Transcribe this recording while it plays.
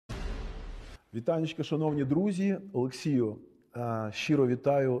Вітанечка, шановні друзі. Олексію, щиро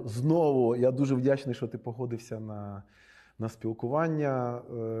вітаю знову. Я дуже вдячний, що ти погодився на спілкування,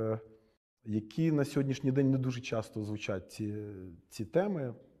 які на сьогоднішній день не дуже часто звучать ці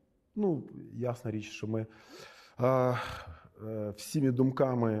теми. Ну, ясна річ, що ми всіми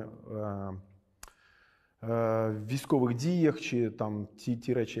думками в військових діях, чи там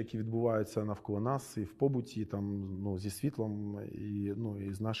ті речі, які відбуваються навколо нас і в побуті, там, ну, зі світлом, і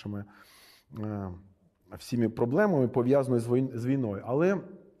з нашими всіми проблемами, пов'язаними з війною. Але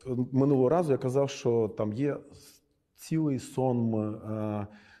минулого разу я казав, що там є цілий сон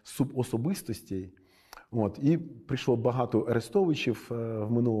субособистостей. І прийшло багато арестовичів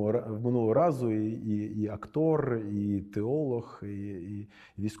в минулого разу, і актор, і теолог, і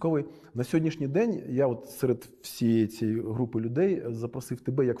військовий. На сьогоднішній день я от серед всієї цієї групи людей запросив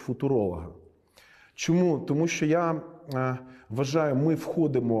тебе як футуролога. Чому? Тому що я вважаю, ми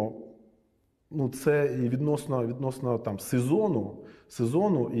входимо, це і відносно там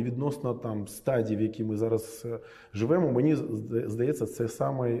сезону і відносно там стадій, в якій ми зараз живемо, мені здається, це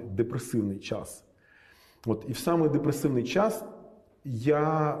самий депресивний час. І в самий депресивний час,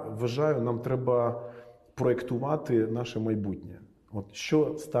 я вважаю, нам треба проєктувати наше майбутнє.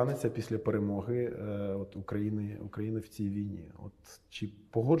 Що станеться після перемоги України в цій війні? Чи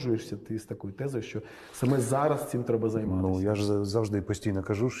погоджуєшся ти з такою тезою, що саме зараз цим треба займатися? Я ж завжди і постійно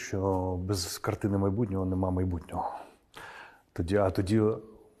кажу, що без картини майбутнього нема майбутнього. Тоді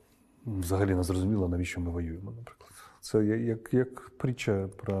взагалі не зрозуміло, навіщо ми воюємо, наприклад. Це як притча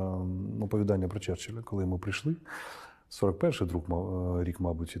про оповідання про Черчилля, коли ми прийшли. 41-й рік,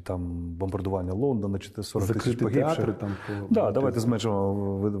 мабуть, і там бомбардування Лондона, 40 тисяч погибших. Давайте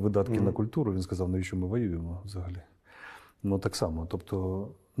зменшимо видатки на культуру. Він сказав, навіщо ми воюємо взагалі. Так само. Тобто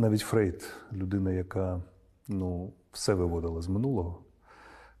навіть Фрейд, людина, яка все виводила з минулого,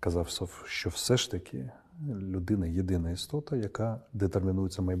 казав, що все ж таки людина – єдина істота, яка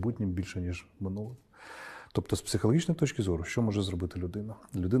детермінується майбутнім більше, ніж минулим. Тобто з психологічної точки зору, що може зробити людина?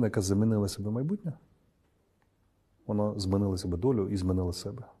 Людина, яка замінила себе майбутнє, вона змінила себе долю і змінила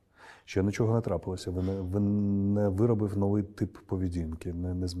себе. Ще нічого не трапилося, він не виробив новий тип поведінки,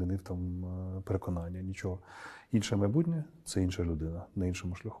 не змінив там переконання, нічого. Інше майбутнє – це інша людина, на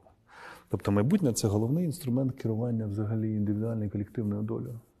іншому шляху. Тобто майбутнє – це головний інструмент керування взагалі індивідуальною і колективною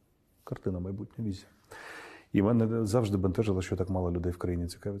долею. Картина майбутнє, візія. І мене завжди бентежило, що так мало людей в країні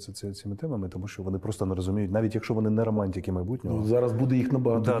цікавляться цими темами, тому що вони просто не розуміють, навіть якщо вони не романтики майбутнього. Зараз буде їх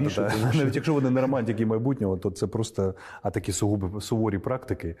набагато більше. Навіть якщо вони не романтики майбутнього, то це просто такі суворі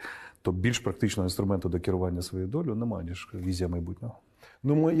практики, то більш практичного інструменту до керування своєю долею немає, ніж візія майбутнього.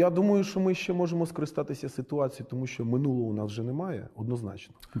 Я думаю, що ми ще можемо скористатися ситуацією, тому що минулого у нас вже немає,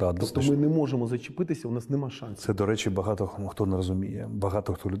 однозначно. Тобто ми не можемо зачепитися, у нас нема шансів. Це, до речі, багато хто не розуміє.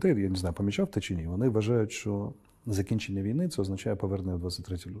 Багато хто людей, я не знаю, помічав ти чи ні, вони вважають, що закінчення війни – це означає повернення в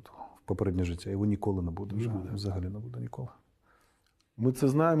 23 лютого, в попереднє життя. Його ніколи не буде, взагалі не буде ніколи. Ми це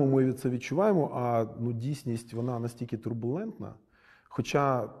знаємо, ми це відчуваємо, а дійсність, вона настільки турбулентна.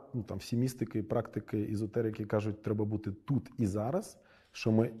 Хоча всі містики, практики, ізотерики кажуть, треба бути тут і зараз,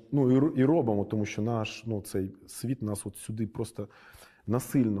 що ми і робимо, тому що наш цей світ нас сюди просто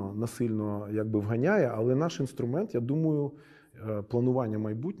насильно якби вганяє, але наш інструмент, я думаю, планування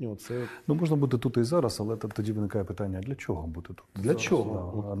майбутнього – це… Можна бути тут і зараз, але тоді виникає питання, а для чого бути тут? Для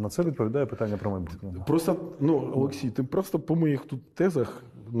чого? А на це відповідає питання про майбутнє. Просто, Олексій, ти просто по моїх тут тезах,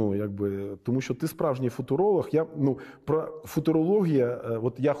 тому що ти справжній футуролог. Про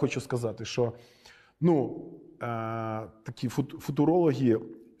футурологію, я хочу сказати, що, такі футурологи,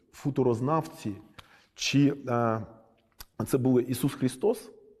 футурознавці, чи це були Ісус Христос,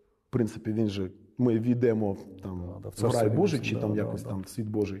 в принципі, він же, ми війдемо в рай Божий, чи якось там світ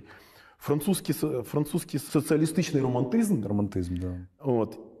Божий. Французький соціалістичний романтизм.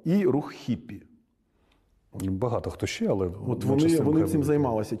 І рух хіппі. Багато хто ще, але… Вони цим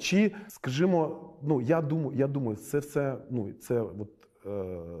займалися. Чи, скажімо, я думаю, це все,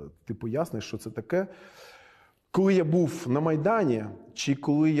 ти поясниш, що це таке. Коли я був на Майдані, чи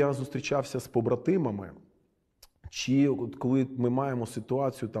коли я зустрічався з побратимами, чи коли ми маємо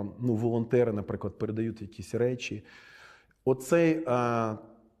ситуацію, волонтери, наприклад, передають якісь речі, оцей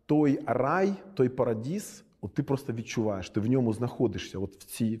той рай, той парадіз, ти просто відчуваєш, ти в ньому знаходишся в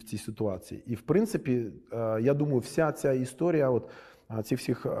цій ситуації. І, в принципі, я думаю, вся ця історія, цих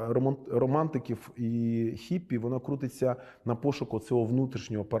всіх романтиків і хіппі, вона крутиться на пошуку цього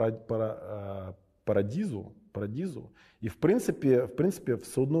внутрішнього парадізу. І, в принципі,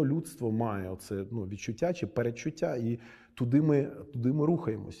 все одно людство має оце відчуття чи передчуття, і туди ми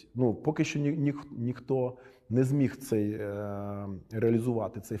рухаємось. Поки що ніхто не зміг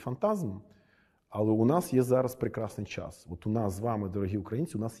реалізувати цей фантазм, Але у нас є зараз прекрасний час. От у нас з вами, дорогі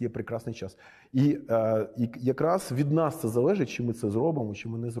українці, у нас є прекрасний час. І якраз від нас це залежить, чи ми це зробимо, чи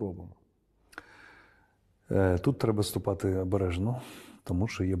ми не зробимо. Тут треба ступати обережно, тому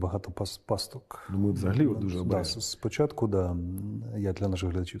що є багато пасток. Ну, ми взагалі дуже обережно. Спочатку, да, я для наших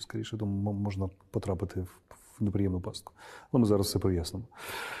глядачів скоріше, тому можна потрапити в неприємну пастку. Але ми зараз все пояснимо.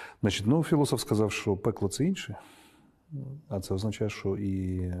 Значить, ну, філософ сказав, що пекло – це інше, а це означає, що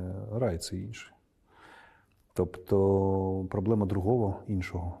і рай – це інше. Тобто проблема другого,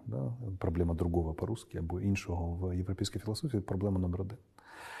 іншого, да? Проблема другого по-русски або іншого в європейській філософії – проблема номер один.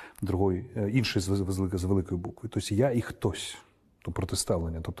 Другий, інший з великої букви. Тобто я і хтось, то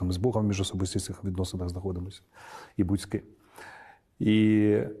протиставлення. Тобто ми з Богом в міжособистих відносинах знаходимося і будь з ким.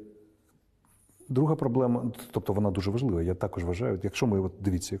 І друга проблема, тобто вона дуже важлива, я також вважаю, якщо ми, от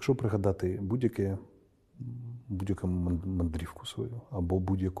дивіться, якщо пригадати будь-яку мандрівку свою або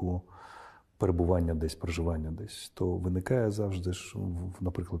будь-яку перебування десь, проживання десь, то виникає завжди ж,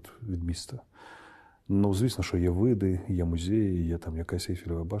 наприклад, від міста. Ну, звісно, що є види, є музеї, є там якась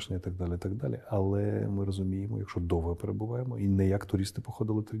Ейфелева башня і так далі, і так далі. Але ми розуміємо, якщо довго перебуваємо, і не як туристи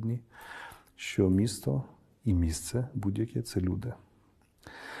походили 3 дні, що місто і місце будь-яке – це люди.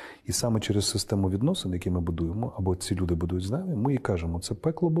 І саме через систему відносин, які ми будуємо, або ці люди будують з нами, ми і кажемо, це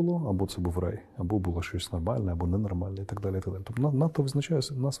пекло було, або це був рай, або було щось нормальне, або ненормальне, і так далі, і так далі. Тобто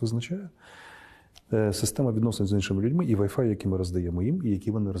нас визначає система відносин з іншими людьми і Wi-Fi, який ми роздаємо їм, і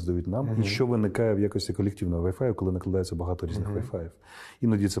які вони роздають нам, і що виникає в якості колективного Wi-Fi, коли накладається багато різних Wi-Fi.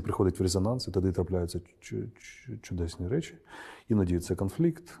 Іноді це приходить в резонанс, і тоді трапляються чудесні речі. Іноді це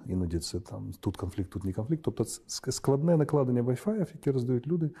конфлікт, іноді це там тут конфлікт, тут не конфлікт. Тобто складне накладення Wi-Fi, які роздають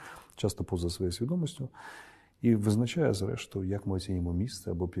люди, часто поза своєю свідомістю, і визначає, зрештою, як ми оцінюємо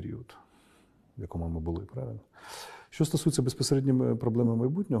місце або період, в якому ми були, правильно? Що стосується безпосередньо проблеми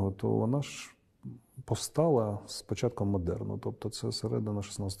майбутнього, то вона ж постала з початком модерну, тобто це середина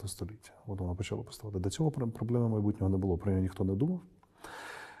 16 століття. От вона почала поставати. До цього проблеми майбутнього не було, про нього ніхто не думав.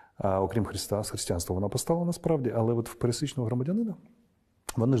 А окрім Христа, з християнства вона постала насправді, але от в пересічного громадянина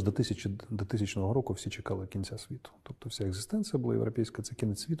вони ж до 1000 року всі чекали кінця світу. Тобто вся екзистенція була європейська, це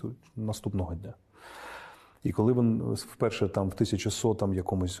кінець світу наступного дня. І коли він вперше там в 1100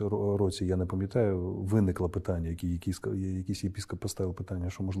 якомусь році, я не пам'ятаю, виникло питання, якийсь єпископ поставив питання,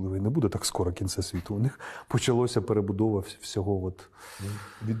 що, можливо, і не буде так скоро кінця світу. У них почалося перебудова всього от...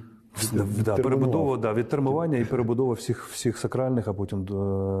 відтермування і перебудова всіх сакральних, а потім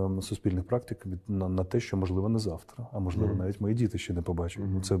суспільних практик на те, що, можливо, не завтра, а можливо, навіть мої діти ще не побачать.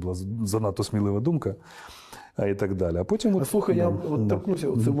 Це була занадто смілива думка. І так далі. А потім... Слухай, я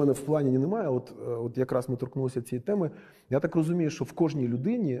торкнуся, це в мене в плані немає, от якраз ми торкнулися цієї теми. Я так розумію, що в кожній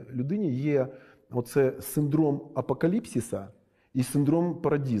людині є оце синдром апокаліпсиса і синдром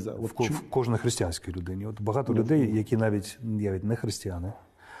парадіза. В кожній християнській людині. От багато людей, які навіть не християни,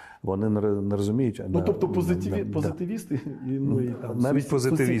 вони не розуміють. Тобто позитивісти і навіть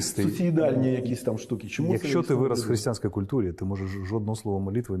позитивісти. Суїцидальні якісь там штуки. Чому якщо ти вирос в християнській культурі, ти можеш жодного слова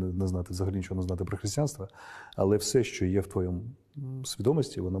молитви не знати, взагалі нічого не знати про християнство, але все, що є в твоєму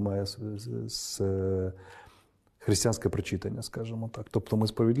свідомості, воно має християнське прочитання, скажімо так. Тобто ми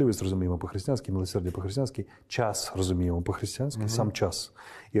справедливість розуміємо по-християнськи, милосердя по-християнськи, час розуміємо по-християнськи, сам час.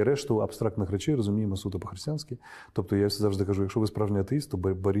 І решту абстрактних речей розуміємо суто по-християнськи. Тобто я завжди кажу, якщо ви справжній атеїст, то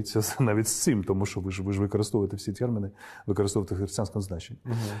боріться навіть з цим, тому що ви ж використовуєте всі терміни, використовуєте в християнському значенні.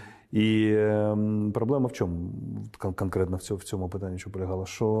 І проблема в чому? Конкретно в цьому питанні, що полягало,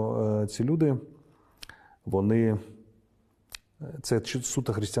 що ці люди, це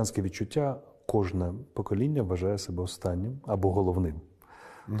суто християнське відчуття. Кожне покоління вважає себе останнім або головним.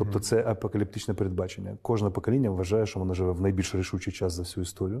 Тобто це апокаліптичне передбачення. Кожне покоління вважає, що воно живе в найбільш рішучий час за всю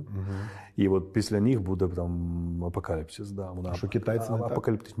історію. І от після них буде там апокаліпсис. Да, що китайці не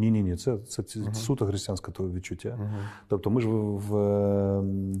так? Ні. Це суто християнське відчуття. Тобто ми ж в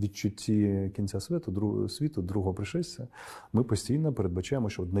відчутті кінця світу, другого пришестя, ми постійно передбачаємо,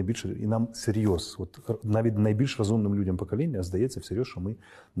 що найбільше, і нам серйоз, навіть найбільш розумним людям покоління здається всерйоз, що ми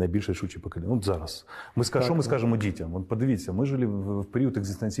найбільш рішучі покоління. От зараз. Що ми скажемо дітям? От подивіться, ми жили в період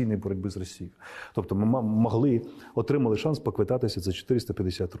екзистенційної боротьби з Росією. Тобто ми отримали шанс поквитатися за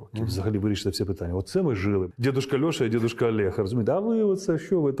 450 років. Взагалі вирішити всі питання. Оце ми жили. Дідушка Льоша і дідушка Олег. Розумієте? А ви оце,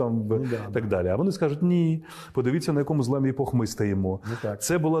 що ви там? Так далі. А вони скажуть, ні, подивіться, на якому зламі епох ми стоїмо.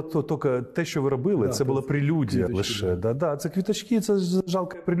 Це було тільки те, що ви робили, це була прелюдія лише. Це квіточки, це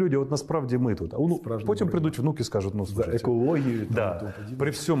жалка прелюдія. От насправді ми тут. Потім прийдуть внуки і скажуть, за екологію.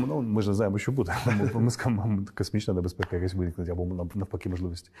 При всьому, ми ж не знаємо, що буде. Ми скажемо, космічна небезпека якась виникне, або навпаки,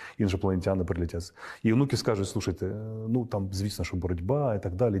 можливості. Іншопланетяни прилетять. І онуки скажуть, слушайте, ну там, звісно, що боротьба і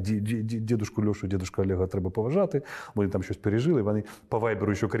так далі. Дідушку Льошу, дідушку Олега треба поважати. Вони там щось пережили. Вони по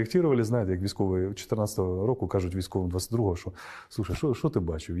вайберу ще коректували, знаєте, як військові 14-го року кажуть військовим 22-го, що, слушай, що ти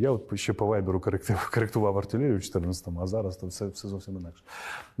бачив? Я от ще по вайберу коректував артилерію в 14-му, а зараз то все зовсім інакше.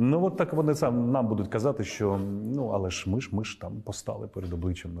 Ну, от так вони нам будуть казати, що, ну, але ж ми ж там постали перед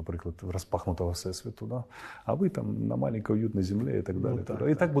обличчям, наприклад, розпахнутого всесвіту, да? А ви там на маленькій уютній землі і так далі. Ну, так,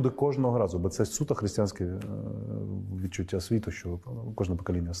 і так буде кожного разу, бо це суто християнське відчуття світу, що кожне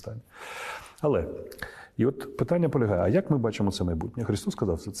покоління стане. Але, і от питання полягає, а як ми бачимо це майбутнє? Христос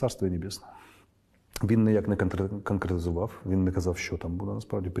сказав, це Царство Небесне. Він ніяк не конкретизував, він не казав, що там буде,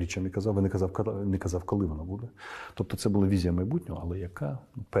 насправді, притчами казав, він не казав, коли воно буде. Тобто це була візія майбутнього, але яка?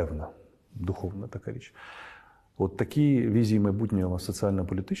 Певна, духовна така річ. От такі візії майбутнього в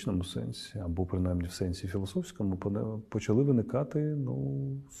соціально-політичному сенсі, або принаймні в сенсі філософському, почали виникати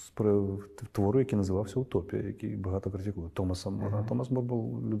з твору, який називався «Утопія», який багато критикує. Томас Мор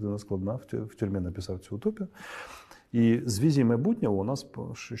був людина складна, в тюрмі написав цю «Утопію». І з візії майбутнього у нас,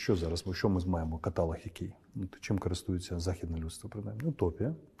 що зараз, що ми маємо, каталог який? Чим користується західне людство, принаймні?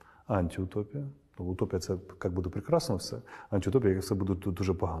 Утопія, антиутопія. Утопія – це як буде прекрасно все, антиутопія – все буде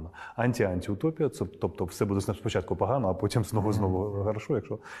дуже погано. Антиутопія – тобто все буде спочатку погано, а потім знову хорошо,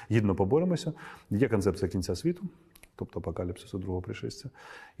 якщо гідно поборемося. Є концепція кінця світу, тобто апокаліпсису, другого пришестя,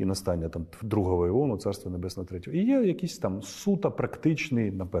 і настання там другого іону, Царства Небесного третього. І є якісь там суто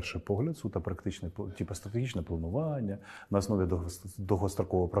практичний, на перший погляд, суто практичне, типу стратегічне планування на основі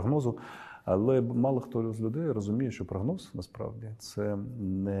довгострокового прогнозу. Але мало хто з людей розуміє, що прогноз, насправді, це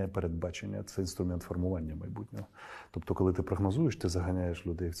не передбачення, це інструмент формування майбутнього. Тобто, коли ти прогнозуєш, ти заганяєш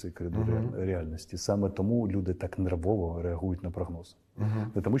людей в цей коридор реальності. Саме тому люди так нервово реагують на прогноз.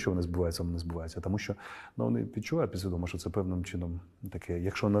 Не тому, що вони збуваються, а тому, що вони відчувають підсвідомо, що це певним чином таке,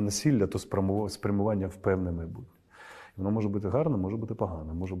 якщо не насилля, то спрямування в певне майбутнє. І воно може бути гарне, може бути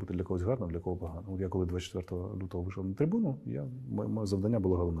погане. Може бути для когось гарне, для кого погане. От я коли 24 лютого вийшов на трибуну, моє завдання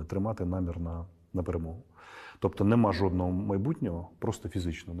було головне – тримати намір на перемогу. Тобто нема жодного майбутнього, просто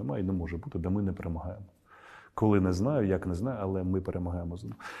фізично немає і не може бути, де ми не перемагаємо. Коли не знаю, як не знаю, але ми перемагаємо.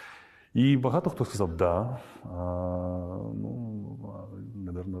 І багато хто сказав «да»,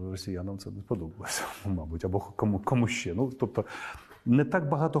 напевно, росіянам це не сподобалося, мабуть, або кому ще. Тобто не так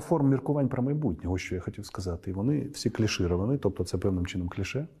багато форм міркувань про майбутнє, ось що я хотів сказати. І вони всі клішировані, тобто це певним чином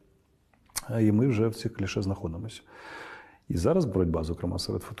кліше, і ми вже в цих кліше знаходимося. І зараз боротьба, зокрема,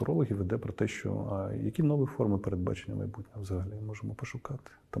 серед футурологів веде про те, що які нові форми передбачення майбутнього взагалі можемо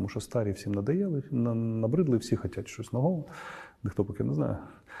пошукати. Тому що старі всім надоїли, набридли, всі хочуть щось нового, ніхто поки не знає.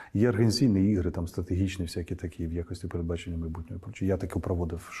 Є організаційні ігри, там стратегічні всякі такі в якості передбачення майбутнього. Я таки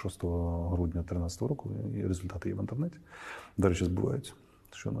проводив 6 грудня 2013 року, і результати є в інтернеті. До речі, збуваються.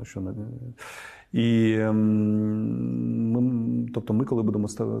 І тобто ми, коли будемо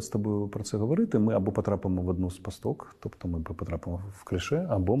з тобою про це говорити, ми або потрапимо в одну з пасток, тобто ми потрапимо в кліше,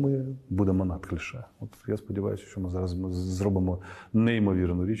 або ми будемо над кліше. От я сподіваюся, що ми зараз зробимо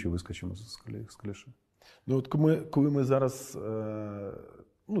неймовірну річ і вискочимо з кліше. Ну от коли ми зараз,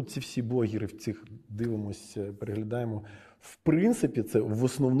 ці всі блогери в цих дивимося, переглядаємо, в принципі, це в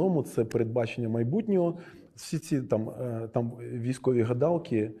основному це передбачення майбутнього. Всі ці там військові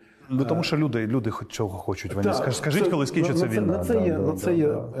гадалки. Тому що люди чого хочуть. Вони скажіть, коли скінчиться війна. На це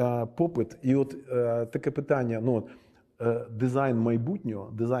є попит. І от таке питання, дизайн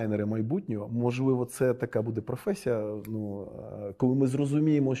майбутнього, дизайнери майбутнього, можливо, це така буде професія, коли ми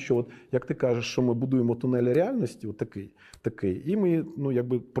зрозуміємо, що, от, як ти кажеш, що ми будуємо тунель реальності, от такий, і ми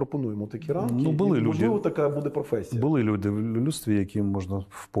пропонуємо такі рамки, можливо, така буде професія. Були люди в людстві, які можна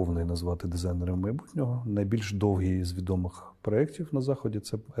вповне назвати дизайнерами майбутнього. Найбільш довгий з відомих проєктів на Заході –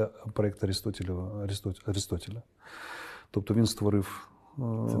 це проєкт Аристотеля. Тобто він створив...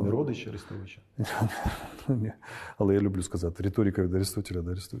 Це не родич Арестовича? Ні, але я люблю сказати, риторика від Аристотеля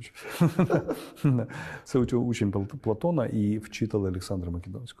до Арестовича. Це учень Платона і вчитель Олександра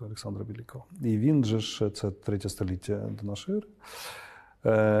Македонського, Олександра Великого. І він же ж, це 3 століття до нашої ери,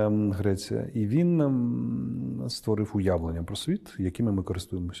 Греція, і він створив уявлення про світ, якими ми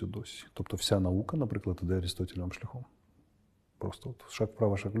користуємося досі. Тобто вся наука, наприклад, іде Аристотелевим шляхом. Просто шаг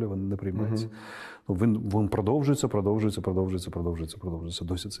вправо, шаг вліво не приймається. Він продовжується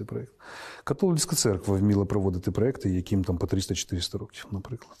досі цей проєкт. Католицька церква вміла проводити проєкти, яким там по 300-400 років,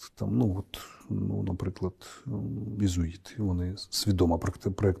 наприклад. ну, наприклад, єзуїти. Вони свідомо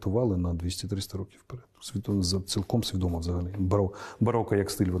проєктували на 200-300 років вперед. Цілком свідомо взагалі. Бароко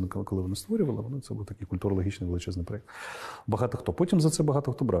як стиль, коли вони створювали, це був такий культурологічний величезний проєкт. Багато хто. Потім за це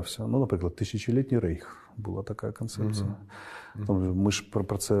багато хто брався. Ну, наприклад, тисячолітній рейх була така концепція. Ми ж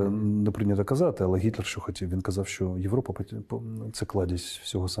про це не прийнято казати, але Гітлер що хотів? Він казав, що Європа – це кладість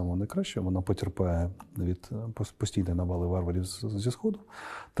всього самого найкращого, вона потерпає від постійної навали варварів зі Сходу.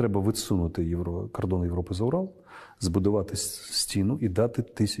 Треба відсунути кордон Європи за Урал, збудувати стіну і дати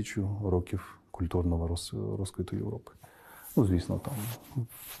 1000 років культурного розквіту Європи. Ну, звісно, там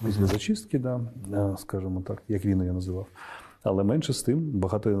після зачистки, да, скажімо так, як він її називав. Але менше з тим,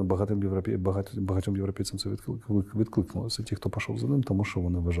 багатьом європейцям це відкликнулося. Ті, хто пішов за ним, тому що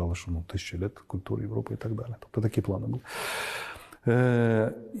вони вважали, що 1000 літ культури Європи і так далі. Тобто такі плани були.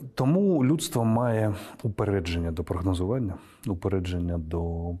 Тому людство має упередження до прогнозування, упередження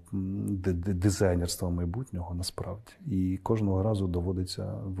до дизайнерства майбутнього насправді. І кожного разу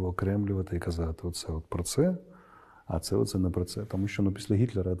доводиться виокремлювати і казати, оце от про це, а це оце не про це. Тому що після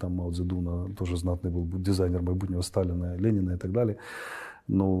Гітлера, там Мао Цзедуна, теж знатний був дизайнер майбутнього, Сталіна, Леніна і так далі.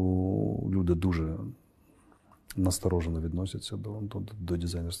 Ну, люди дуже насторожено відносяться до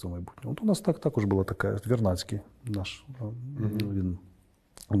дизайнерства майбутнього. От у нас також була така Вернадський наш, він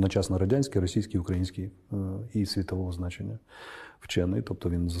одночасно радянський, російський, український і світового значення вчений, тобто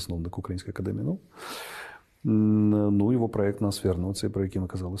він засновник Української академії наук. Ну, його проєкт «Ноосферно», цей, про який ми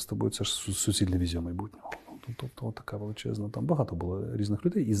казали з тобою, це ж суцільна візія майбутнього. Тобто така величезна, там багато було різних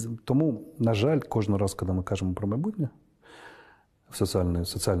людей. І тому, на жаль, кожен раз, коли ми кажемо про майбутнє, в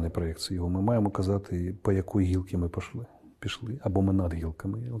соціальній проєкції його, ми маємо казати, по якої гілки ми пішли, або ми над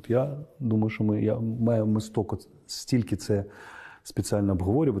гілками. От я думаю, що маємо стільки це спеціально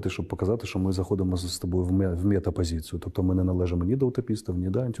обговорювати, щоб показати, що ми заходимо з тобою в метапозицію. Тобто ми не належимо ні до утопістів, ні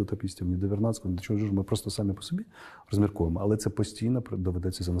до антиутопістів, ні до Вернадського, ні до чого ж. Ми просто самі по собі розміркуємо. Але це постійно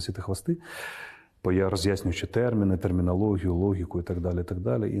доведеться заносити хвости, роз'яснюючи терміни, термінологію, логіку і так далі, і так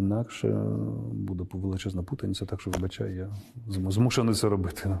далі. Інакше буде величезна путаниця, так що, вибачай, я змушений це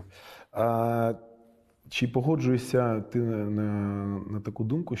робити. Чи погоджуєшся ти на таку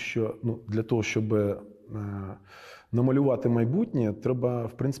думку, що для того, щоб намалювати майбутнє, треба,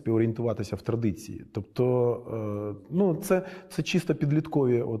 в принципі, орієнтуватися в традиції. Тобто, це чисто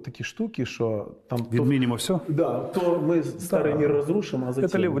підліткові такі штуки, що там... Відмінимо все? Да, то ми старий мір розрушимо, а затем...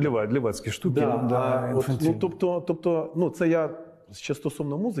 Це лівацькі штуки. Це я ще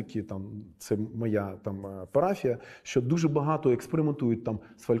стосовно музики, це моя парафія, що дуже багато експериментують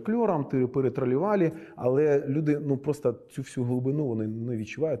з фольклором, перетралювали, але люди просто цю всю глибину вони не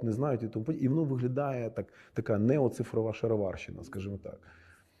відчувають, не знають і воно виглядає така неоцифрова шароварщина, скажімо так.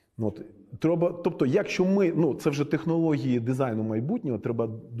 Тобто, якщо ми, це вже технології дизайну майбутнього, треба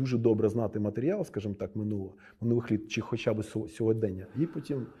дуже добре знати матеріал, скажімо так, минулих літ, чи хоча б сьогодення. І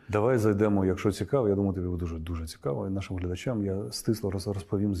потім... Давай зайдемо, якщо цікаво, я думаю, тобі буде дуже цікаво, і нашим глядачам я стисло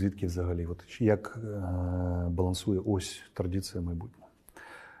розповім, звідки взагалі, як балансує ось традиція майбутнього.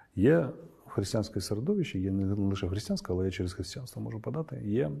 Є в християнському середовищі, є не лише християнське, але я через християнство можу подати,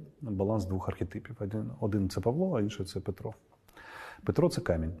 є баланс двох архетипів. Один – це Павло, а інший – це Петро. Петро – це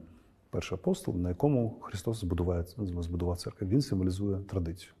камінь, перший апостол, на якому Христос збудував церкву. Він символізує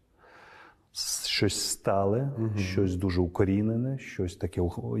традицію. Щось стале, щось дуже укорінене, щось таке,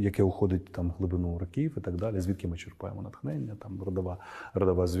 яке уходить в глибину років і так далі, звідки ми черпаємо натхнення,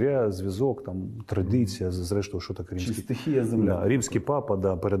 родова зв'язок, традиція, зрештою, що таке римський... стихія земля. Римський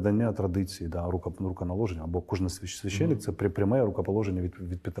папа, передання традиції, руконаложення, або кожен священник – це пряме рукоположення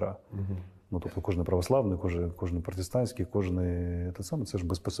від Петра. Тобто кожен православний, кожен протестантський, це ж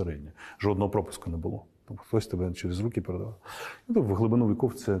безпосередньо. Жодного пропуску не було. Тобто хтось тебе через руки передавав. В глибину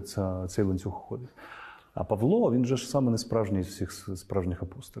віков цей ланцюг уходить. А Павло, він же ж саме не справжній з всіх справжніх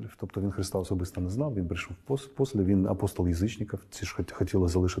апостолів. Тобто він Христа особисто не знав, він прийшов після, він апостол язичників. Ці ж хотіли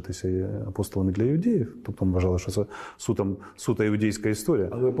залишитися апостолами для іудеїв. Тобто ми вважали, що це суто іудейська історія.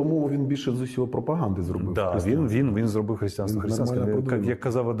 Але, по-моєму, він більше з усього пропаганди зробив. Так, він зробив християнство. Як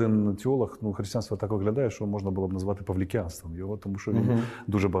казав один теолог, християнство так виглядає, що можна було б назвати павлікіанством його, тому що він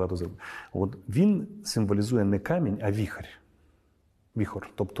дуже багато зробив. Він символізує не камінь, а віхор.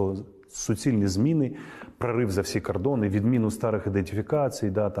 Тобто суцільні зміни, прорив за всі кордони, відміну старих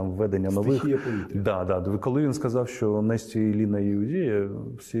ідентифікацій, введення нових. Стихія повітря. Коли він сказав, що Несті, Ліна і Іудея,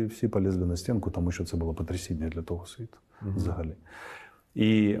 всі полізли на стінку, тому що це було потрясіння для того світу взагалі.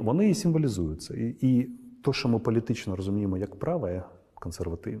 І вони і символізуються. І те, що ми політично розуміємо як праве,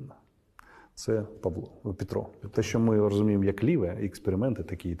 консервативне, це Петро. Те, що ми розуміємо як ліве, експерименти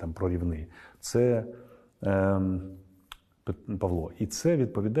такі прорівні, це Павло. І це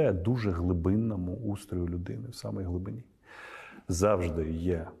відповідає дуже глибинному устрою людини, в самій глибині. Завжди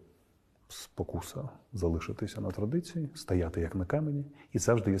є спокуса залишитися на традиції, стояти як на камені, і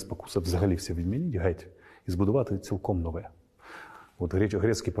завжди є спокуса взагалі все відмінити, геть, і збудувати цілком нове. От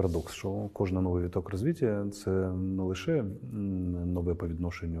грецький парадокс, що кожен новий віток розвиття – це не лише нове по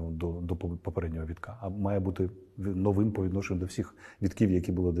відношенню до попереднього вітка, а має бути новим по відношенню до всіх вітків,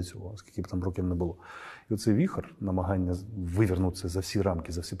 які були до цього, скільки б там років не було. І оцей віхор, намагання вивернутися за всі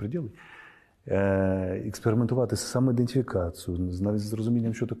рамки, за всі приділи, експериментувати з самоідентифікацією, навіть з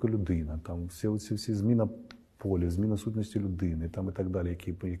розумінням, що таке людина, там всі зміна полі, зміна сутності людини там, і так далі,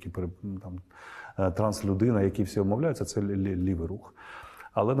 які там, транслюдина, які всі обмовляються, це лівий рух.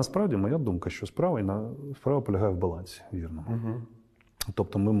 Але насправді моя думка, що справа полягає в балансі, вірно.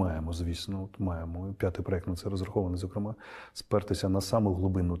 Тобто ми маємо, звісно, маємо, п'ятий проєкт на це розрахований, зокрема, спертися на саму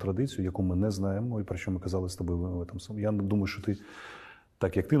глибинну традицію, яку ми не знаємо, і про що ми казали з тобою. Я думаю, що ти,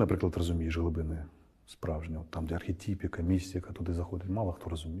 так як ти, наприклад, розумієш глибини справжнього, там, де архетипіка, містика, туди заходить, мало хто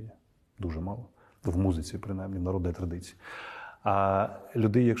розуміє, дуже мало. В музиці, принаймні, в народній традиції. А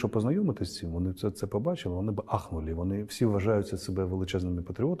людей, якщо познайомитися з цим, вони це побачили, вони б ахнули. Вони всі вважаються себе величезними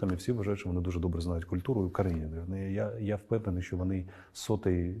патріотами, всі вважають, що вони дуже добре знають культуру і Україну. Я впевнений, що вони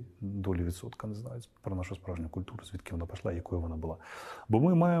сотої долі відсотка не знають про нашу справжню культуру, звідки вона пішла, якою вона була. Бо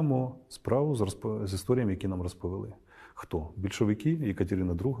ми маємо справу з історіями, які нам розповіли. Хто? Більшовики,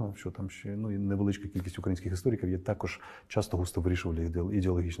 Екатерина II, що там ще, ну і невеличка кількість українських істориків, є також часто густо вирішували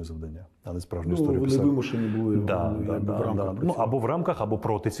ідеологічне завдання, а не справжню історію писали. Вони вимушені були в рамках. Ну, або в рамках, або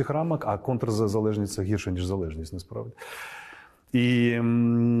проти цих рамок, а контрзалежність – це гірше, ніж залежність, насправді. І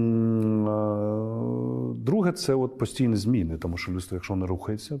друге – це от постійні зміни, тому що людство, якщо не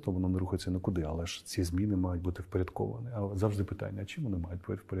рухається, то воно не рухається нікуди, але ж ці зміни мають бути впорядковані. А завжди питання, а чим вони мають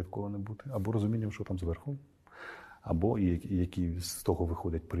впорядковані бути? Або розумінням, що там зверху, або які з того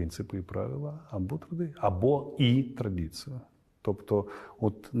виходять принципи і правила, або і традиція. Тобто,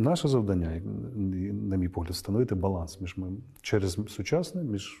 от наше завдання, на мій погляд, встановити баланс через сучасне,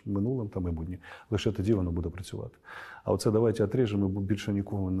 між минулим та майбутнім. Лише тоді воно буде працювати. А оце давайте отрежемо, бо більше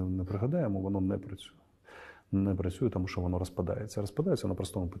нікого не пригадаємо, воно не працює. Не працює, тому що воно розпадається. Розпадається на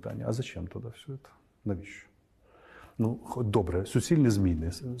простому питанні. А зачем тоді все це? Навіщо? Ну, добре, суцільні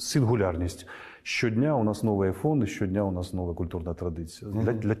зміни, сингулярність. Щодня у нас новий айфон, і щодня у нас нова культурна традиція.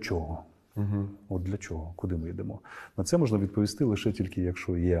 Для чого? От для чого? Куди ми йдемо? На це можна відповісти лише тільки,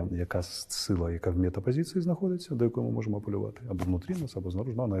 якщо є якась сила, яка в метапозиції знаходиться, до якої ми можемо апелювати. Або внутрі нас, або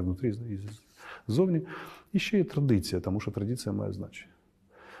знаружи, вона і внутрі, і ззовні. І ще є традиція, тому що традиція має значення.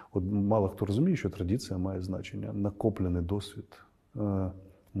 От мало хто розуміє, що традиція має значення. Накоплений досвід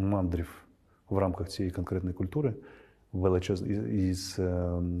мандрів в рамках цієї конкретної культури, із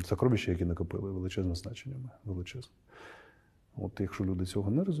сокровища, які накопили, величезне значення має, величезне. От якщо люди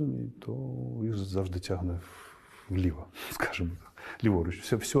цього не розуміють, то їх завжди тягне вліво, скажімо так,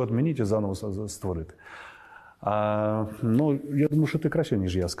 ліворуч. Все відмініть і заново створити. Ну, я думаю, що ти краще,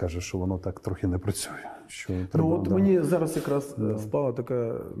 ніж я, скажеш, що воно так трохи не працює. Що треба, от мені зараз якраз спала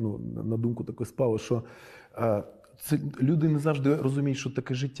така, на думку таке спало, що це люди не завжди розуміють, що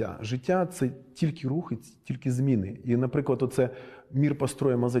таке життя. Життя – це тільки рух і тільки зміни. І, наприклад, оце «мір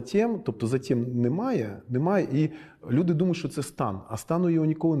построєм, а затем», тобто «затем» немає, і люди думають, що це стан. А стану його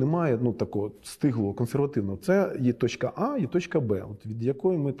ніколи немає, такого стиглого, консервативного. Це є точка А і точка Б, от від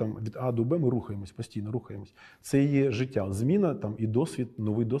якої ми там, від А до Б ми рухаємось, постійно рухаємось. Це є життя, зміна там, і досвід,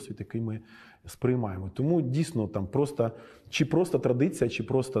 новий досвід, який ми сприймаємо. Тому дійсно там чи просто традиція, чи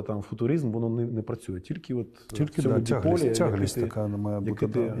просто там футуризм, воно не працює. Тільки в цьому диполі, тяглість така не має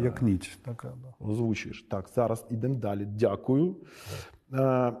бути, як ніч. Така, озвучуєш. Так, зараз йдемо далі. Дякую.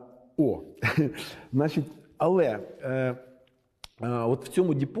 Значить, але от в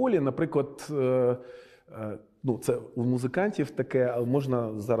цьому диполі, наприклад, це у музикантів таке,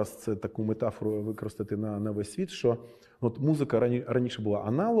 можна зараз це таку метафору використати на весь світ, що от музика раніше була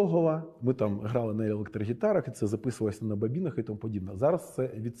аналогова, ми там грали на електрогітарах, і це записувалося на бобінах і тому подібне. Зараз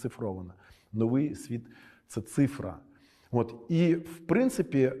це відцифровано. Новий світ – це цифра. От. І, в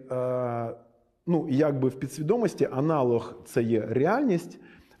принципі, якби в підсвідомості аналог – це є реальність,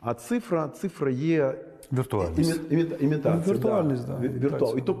 а цифра є віртуальність. Імітація. Віртуальність,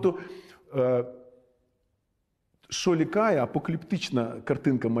 так. І тобто, що лякає апокаліптична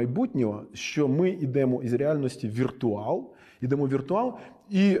картинка майбутнього, що ми йдемо із реальності в віртуал, і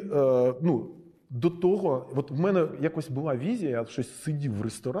до того, от в мене якось була візія, я щось сидів в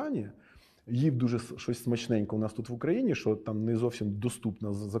ресторані, їв дуже щось смачненько у нас тут в Україні, що там не зовсім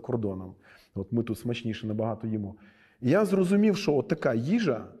доступно за кордоном. От ми тут смачніше набагато їмо. І я зрозумів, що от така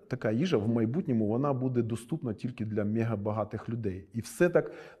їжа, така їжа в майбутньому вона буде доступна тільки для мегабагатих людей. І все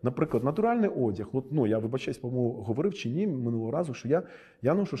так, наприклад, натуральний одяг. От, я вибачаюсь, по-моєму, говорив чи ні минулого разу, що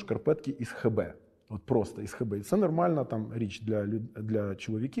я ношу шкарпетки із ХБ. От просто із ХБ. Це нормальна там річ для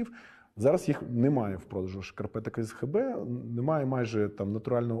чоловіків. Зараз їх немає в продажу шкарпеток із ХБ, немає майже там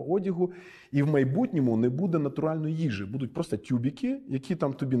натурального одягу. І в майбутньому не буде натуральної їжі. Будуть просто тюбики, які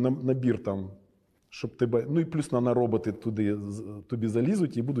там тобі набір там, щоб тебе, і плюс наноботи тобі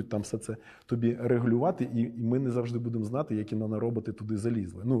залізуть і будуть там все це тобі регулювати, і ми не завжди будемо знати, які нанороботи туди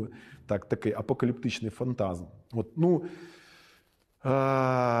залізли. Такий апокаліптичний фантазм.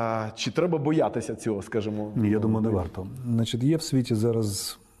 Чи треба боятися цього, скажімо? Ні, я думаю, не варто. Значить, є в світі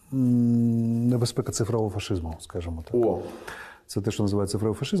зараз небезпека цифрового фашизму, скажімо так. Це те, що називається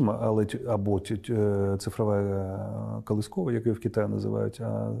цифровий фашизм, або цифрова колискова, яку в Китаї називають,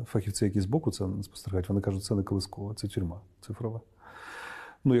 а фахівці, які збоку це спостерігають, вони кажуть, це не колискова, це тюрма цифрова.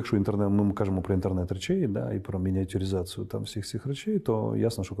 Якщо ми кажемо про інтернет речей, і про мініатюризацію всіх цих речей, то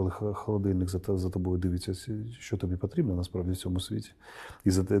ясно, що коли холодильник за тобою дивиться, що тобі потрібно насправді в цьому світі, і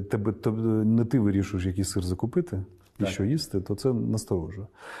не ти вирішуєш, який сир закупити і що їсти, то це насторожує.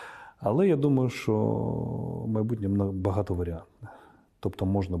 Але я думаю, що майбутнє багато варіантів. Тобто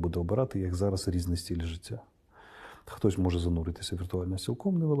можна буде обирати, як зараз, різний стиль життя. Хтось може зануритися віртуально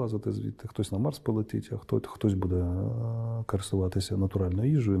цілком, не вилазити звідти, хтось на Марс полетить, а хтось буде користуватися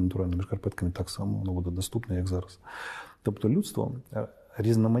натуральною їжею, натуральними шкарпетками, так само воно буде доступне, як зараз. Тобто людство,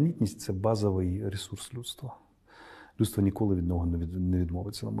 різноманітність – це базовий ресурс людства. Людство ніколи від нього не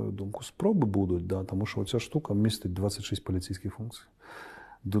відмовиться, на мою думку. Спроби будуть, тому що ця штука містить 26 поліцейських функцій.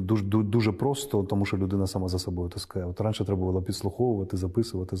 Дуже просто, тому що людина сама за собою таскає. От раніше треба було підслуховувати,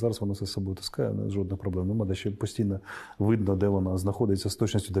 записувати, зараз вона все з собою таскає, жодних проблем немає, де ще постійно видно, де вона знаходиться з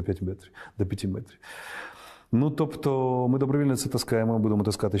точністю до 5 метрів. Тобто, ми добровільно це таскаємо, будемо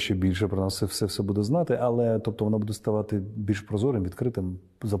таскати ще більше, про нас все буде знати, але тобто, воно буде ставати більш прозорим, відкритим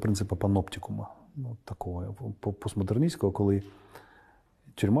за принципом паноптикума, такого постмодерністського, коли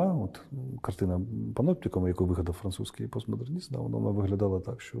тюрма, картина паноптиком, яку вигадав французький постмодерніст, вона виглядала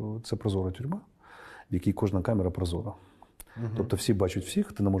так, що це прозора тюрма, в якій кожна камера прозора. Тобто всі бачать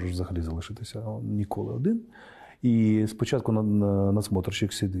всіх, ти не можеш взагалі залишитися ніколи один. І спочатку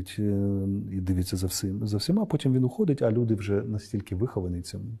надсмотрщик сидить і дивиться за всіма, потім він уходить, а люди вже настільки виховані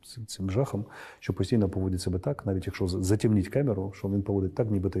цим жахом, що постійно поводять себе так, навіть якщо затемніть камеру, що він поводить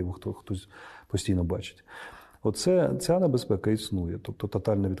так, ніби його хтось постійно бачить. Ця небезпека існує, тобто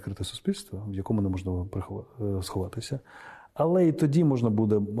тотально відкрите суспільство, в якому не можна сховатися. Але і тоді можна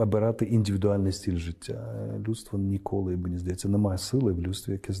буде обирати індивідуальний стиль життя. Людство ніколи, мені здається, немає сили в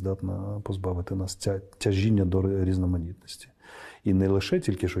людстві, яке здатне позбавити нас тяжіння до різноманітності. І не лише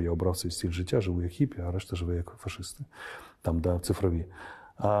тільки, що я обрав цей стиль життя, живу як хіпі, а решта живе як фашисти, цифрові.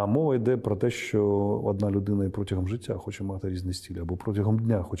 А мова йде про те, що одна людина і протягом життя хоче мати різний стиль, або протягом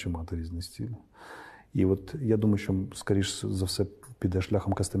дня хоче мати різний стиль. І я думаю, що, скоріш за все, піде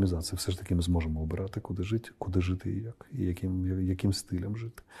шляхом кастомізації. Все ж таки ми зможемо обирати, куди жити і як, і яким стилем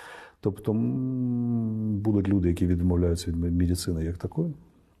жити. Тобто будуть люди, які відмовляються від медицини як такої.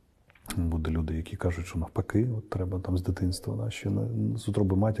 Будуть люди, які кажуть, що навпаки, треба з дитинства, ще з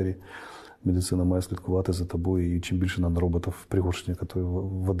утроби матері медицина має слідкувати за тобою, і чим більше нанороботів пригоршення тої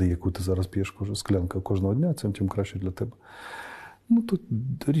води, яку ти зараз п'єш, склянка кожного дня, тим краще для тебе. Тут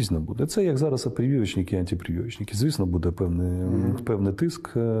різно буде. Це як зараз прививочники і антипрививочники. Звісно, буде певний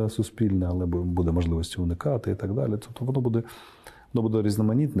тиск суспільний, але буде можливості уникати і так далі. Тобто воно буде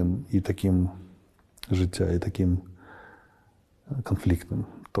різноманітним і таким життя, і таким конфліктним.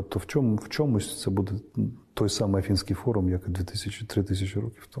 Тобто в чомусь це буде той самий Афінський форум, як і 3000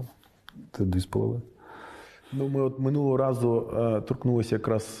 років тому. Це 2,5. Ми минулого разу торкнулися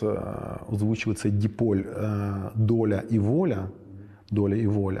якраз, озвучили цей діполь доля і воля. Доля і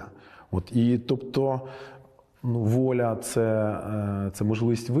воля. І тобто воля це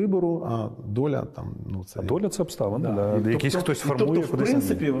можливість вибору, а доля це... А доля це обставина, якийсь хтось формує. Тобто,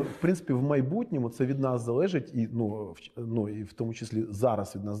 в принципі, в майбутньому це від нас залежить, і в тому числі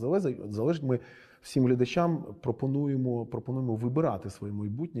зараз від нас залежить. Ми всім глядачам пропонуємо вибирати своє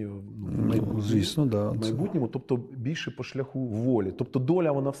майбутнє в майбутньому, тобто більше по шляху волі. Тобто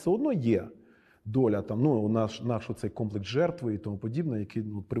доля, вона все одно є. Доля, наш оцей комплекс жертви і тому подібне, який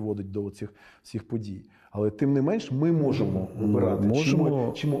приводить до цих всіх подій. Але тим не менш ми можемо обирати,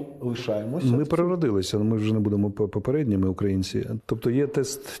 чи ми лишаємося. Ми переродилися, ми вже не будемо попередніми українці. Тобто є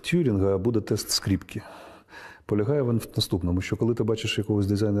тест Тюрінга, а буде тест Скрипки. Полягає він в наступному, що коли ти бачиш якогось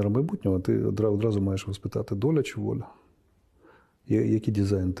дизайнера майбутнього, ти одразу маєш його спитати, доля чи воля? Який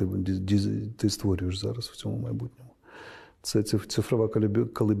дизайн ти створюєш зараз в цьому майбутньому? Це цифрова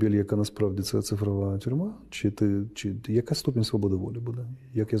колыбель, яка насправді це цифрова тюрма? Чи яка ступінь свободи волі буде?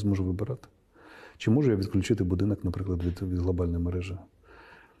 Як я зможу вибирати? Чи можу я відключити будинок, наприклад, від глобальної мережі?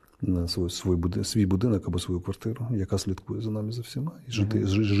 На свій будинок або свою квартиру, яка слідкує за нами за всіма, і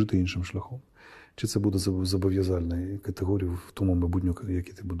жити іншим шляхом? Чи це буде зобов'язальною категорією в тому майбутньому,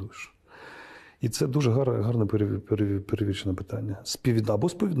 який ти будуєш? І це дуже гарне перевірчене питання.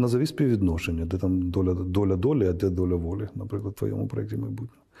 Назові співвідношення, де там доля долі, а де доля волі, наприклад, в твоєму проєкті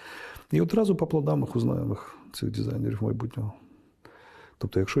майбутнього. І одразу по плодам їх узнаємо цих дизайнерів майбутнього.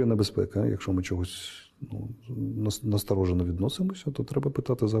 Тобто, якщо є небезпека, якщо ми чогось насторожено відносимося, то треба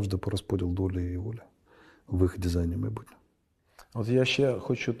питати завжди про розподіл долі і волі в їх дизайні майбутнього. От я ще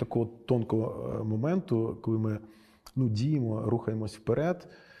хочу такого тонкого моменту, коли ми діємо, рухаємось вперед.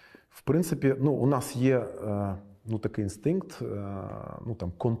 В принципі, у нас є такий інстинкт,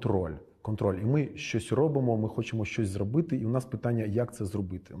 контроль. І ми щось робимо, ми хочемо щось зробити, і у нас питання, як це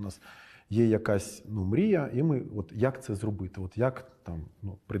зробити. У нас є якась мрія, і ми, як це зробити, як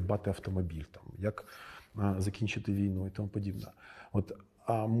придбати автомобіль, як закінчити війну і тому подібне.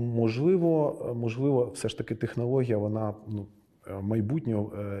 А можливо, все ж таки технологія, вона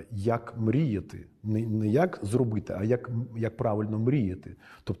майбутнього, як мріяти, не як зробити, а як правильно мріяти.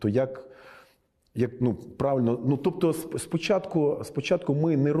 Тобто, правильно, тобто спочатку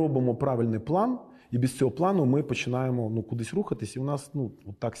ми не робимо правильний план, і без цього плану ми починаємо кудись рухатись, і у нас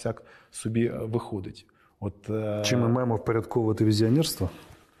так-сяк собі виходить. Чи ми маємо впорядковувати візіонерство?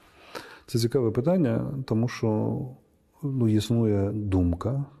 Це цікаве питання, тому що існує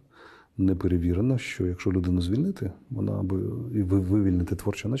думка, неперевірена, що якщо людину звільнити, і вивільнити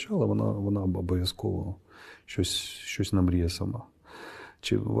творче начало, вона обов'язково щось намріє сама.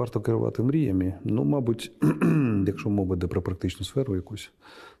 Чи варто керувати мріями? Мабуть, якщо мова йде про практичну сферу якусь,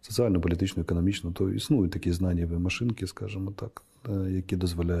 соціальну, політичну, економічну, то існують такі знаннєві машинки, скажімо так, які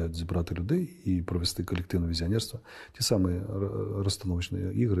дозволяють зібрати людей і провести колективне візіонерство, ті самі розстановочні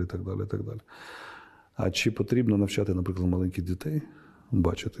ігри і так далі, і так далі. А чи потрібно навчати, наприклад, маленьких дітей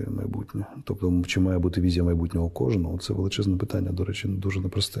бачити майбутнє? Тобто, чи має бути візія майбутнього кожного? Це величезне питання, до речі, дуже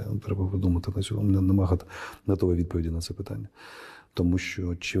непросте. Треба подумати на цьому. Немає готової відповіді на це питання. Тому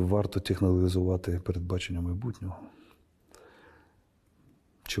що, чи варто технологізувати передбачення майбутнього?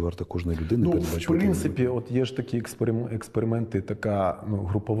 Чи варто кожної людини передбачувати майбутнє? В принципі, є ж такі експерименти, така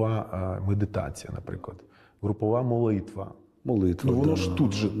групова медитація, наприклад, групова молитва. Воно ж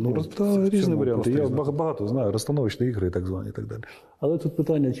тут же. Різні варіанти. Я багато знаю, розстановочні ігри і так звані, і так далі. Але тут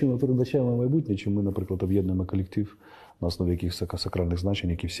питання, чи ми передбачаємо майбутнє, чи ми, наприклад, об'єднуємо колектив, на основі яких сакральних значень,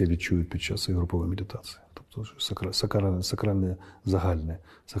 які всі відчують під час цієї групової медитації. Тобто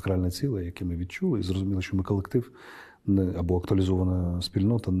сакральне ціле, яке ми відчули, і зрозуміли, що ми колектив або актуалізована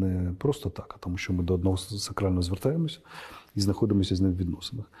спільнота не просто так, а тому що ми до одного сакрально звертаємося і знаходимося з ним в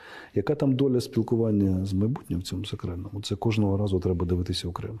відносинах. Яка там доля спілкування з майбутнім в цьому сакральному? Це кожного разу треба дивитися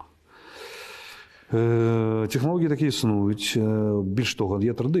окремо. Технології такі існують. Більш того,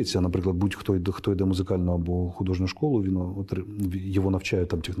 є традиція, наприклад, будь-хто йде в музикальну або художню школу, його навчають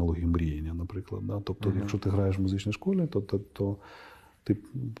там технології мріяння, наприклад. Да? Тобто, якщо ти граєш в музичній школі, то ти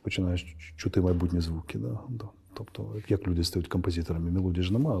починаєш чути майбутні звуки. Да? Тобто, як люди стають композиторами, мелодії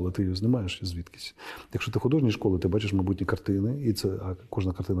ж немає, але ти її знімаєш звідкись. Якщо ти в художній школі, ти бачиш майбутні картини, а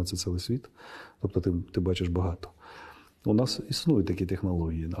кожна картина – це цілий світ. Тобто, ти бачиш багато. У нас існують такі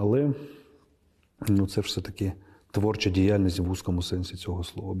технології, але це все-таки творча діяльність в вузькому сенсі цього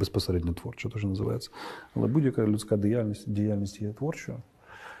слова. Безпосередньо творча, то що називається. Але будь-яка людська діяльність є творчою.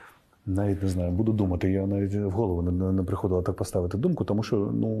 Навіть не знаю, буду думати. Я навіть в голову не приходило так поставити думку, тому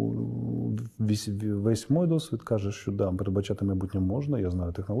що весь мій досвід каже, що передбачати майбутнє можна, я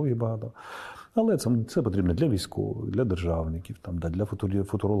знаю технологій багато. Але це потрібно для військових, для державників, для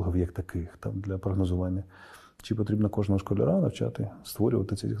футурологів як таких, для прогнозування. Чи потрібно кожного школяра навчати,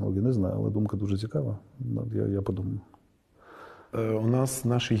 створювати ці технології? Не знаю, але думка дуже цікава. Я подумаю. У нас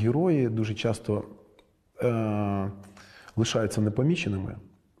наші герої дуже часто лишаються непоміченими.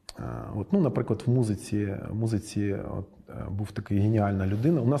 Наприклад, в музиці був такий геніальна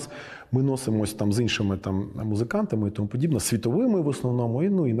людина. Ми носимось з іншими музикантами і тому подібне, світовими в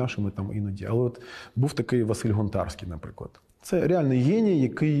основному, і нашими іноді. Але був такий Василь Гонтарський, наприклад. Це реальний геній,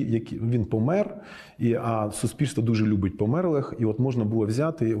 який він помер, а суспільство дуже любить померлих. І можна було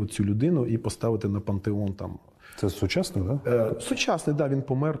взяти цю людину і поставити на пантеон. Це сучасний, так? Сучасний, так. Він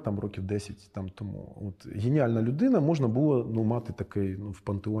помер років 10 тому. Геніальна людина, можна було мати такий в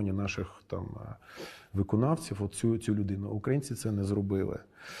пантеоні наших виконавців, цю людину. Українці це не зробили.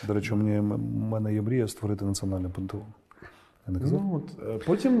 До речі, в мене є мрія створити національний пантеон. Я не казав? Ну,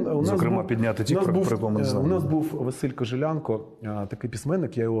 потім у нас зокрема, підняти ті, про кого ми не знали. У нас був Василь Кожелянко, такий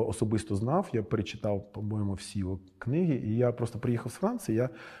письменник, я його особисто знав, я перечитав, по-моєму, всі його книги, і я просто приїхав з Франції, я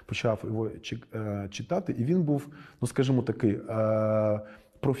почав його читати, і він був, ну, скажімо, такий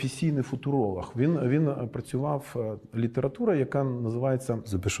професійний футуролог. Він працював література, яка називається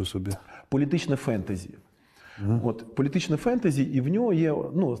 «Запишу собі. Політичне фентезі. От, політичне фентезі, і в нього є,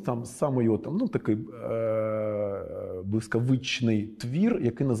 ну, там саме його там, ну, такий блискавичний твір,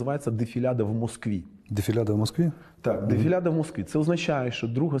 який називається «Дефіляда в Москві». Дефіляда в Москві? Так, «Дефіляда в Москві». Це означає, що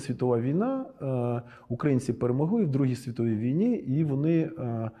Друга світова війна, українці перемогли в Другій світовій війні, і вони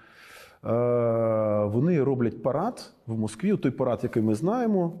роблять парад в Москві, той парад, який ми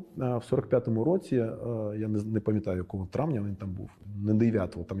знаємо, в 45-му році, я не пам'ятаю, якого травня він там був, не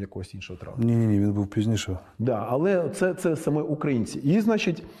 9-го, там якогось іншого травня. Ні, він був пізніше. Да, але це саме українці. І,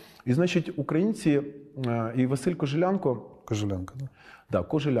 значить, українці, і Василь Кожелянко. Кожелянко, так? Да,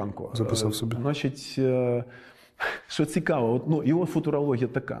 Кожелянко. Записав собі. Значить, що цікаво, от, ну, його футурологія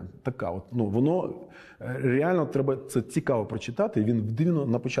така от, ну, воно реально треба, це цікаво прочитати. Він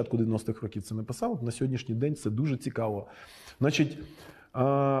на початку 90-х років це написав, на сьогоднішній день це дуже цікаво. Значить,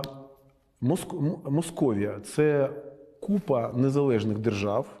 Московія – це купа незалежних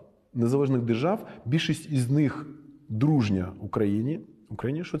держав, більшість із них дружня Україні,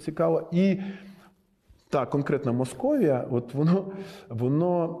 що цікаво, і та конкретна Московія, от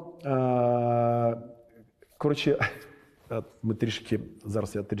коротше,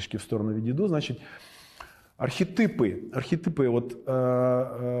 зараз я трішки в сторону відійду, значить, архетипи от,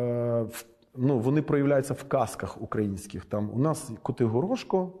 ну, вони проявляються в казках українських. Там у нас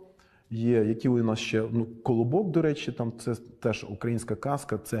Котигорошко є, які у нас ще, ну, Колобок, до речі, там це теж українська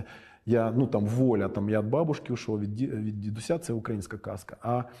казка, це ну, там Воля, там я від бабушки ушов, від дідуся, це українська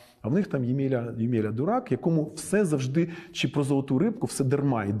казка. А в них там Ємеля Дурак, якому все завжди, чи про золоту рибку, все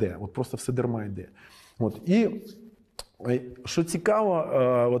дарма йде, от просто все дарма йде. От. І що цікаво,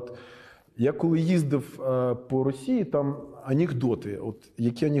 от, я коли їздив по Росії, там анекдоти. От,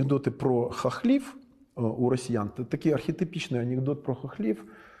 які анекдоти про хахлів у росіян, такий архетипічний анекдот про хахлів,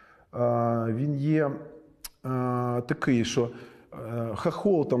 він є такий, що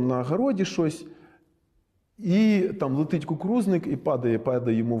хахол там на городі щось, і там летить кукурузник, і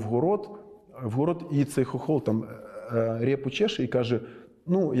падає йому в город, і цей хохол там репу чеше і каже,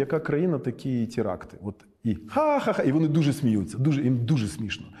 ну, яка країна, такі теракти. От, і ха-ха-ха, і вони дуже сміються, їм дуже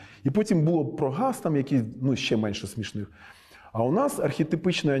смішно. І потім було про газ, там, який, ну, ще менше смішних. А у нас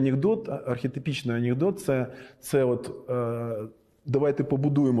архетипічний анекдот це от, давайте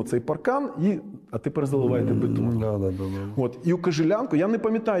побудуємо цей паркан, а тепер заливайте бетон. От, і у Кожелянко, я не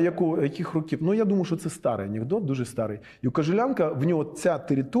пам'ятаю, яких років, ну, я думаю, що це старий анекдот, дуже старий. І у Кожелянка, в нього ця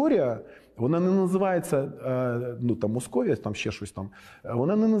територія, вона не називається, ну, там, Московія, там ще щось там,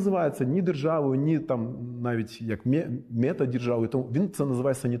 вона не називається ні державою, ні там навіть як метадержавою, він це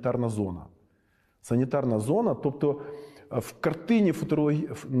називає санітарна зона. Санітарна зона, тобто в картині,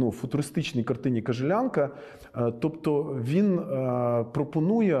 футуристичній картині Кожелянка, тобто він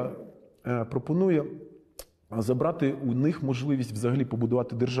пропонує забрати у них можливість взагалі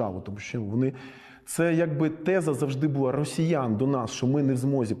побудувати державу, тому що це якби теза завжди була росіян до нас, що ми не в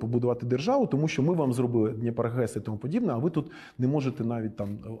змозі побудувати державу, тому що ми вам зробили Дніпро-ГЕС і тому подібне, а ви тут не можете навіть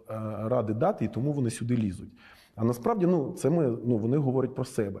там ради дати, і тому вони сюди лізуть. А насправді, вони говорять про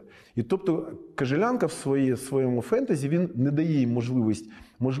себе. І тобто Кожелянка в своєму фентезі, він не дає їм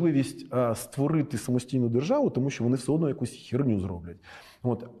можливість створити самостійну державу, тому що вони все одно якусь херню зроблять.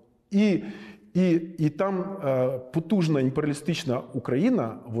 От. І там потужна імперіалістична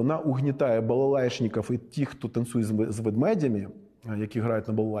Україна, вона угнітає балалайшників і тих, хто танцює з ведмедями, які грають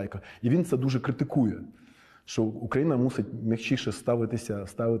на балалайках, і він це дуже критикує, що Україна мусить м'якчіше ставитися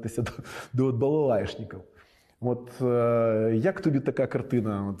до балалайшників. От як тобі така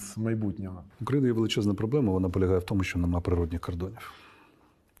картина з майбутнього? В Україні є величезна проблема, вона полягає в тому, що немає природних кордонів.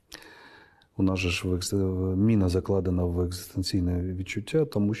 У нас же ж міна закладена в екзистенційне відчуття,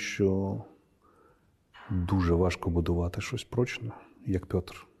 тому що дуже важко будувати щось прочне, як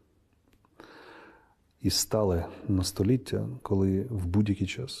Петр. І стале на століття, коли в будь-який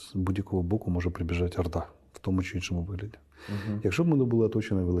час з будь-якого боку може прибіжати орда в тому чи іншому вигляді. Якщо б ми не були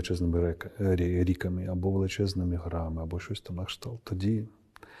оточені величезними ріками, або величезними горами, або щось там на кшталт, тоді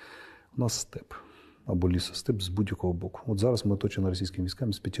у нас степ, або лісостеп з будь-якого боку. От зараз ми оточені російськими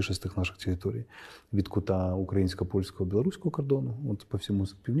військами з 5-6 наших територій. Від кута українсько-польського, білоруського кордону, от по всьому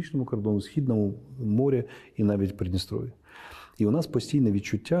північному кордону, східному морі і навіть Придністров'я. І у нас постійне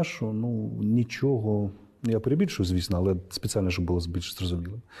відчуття, що нічого, я перебільшую, звісно, але спеціально, щоб було більш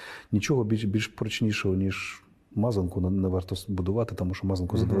зрозумілим, нічого більш прочнішого, ніж Мазанку не варто будувати, тому що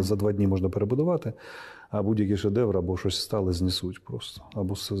мазанку за 2 дні можна перебудувати, а будь-який шедевр або щось стале знесуть просто.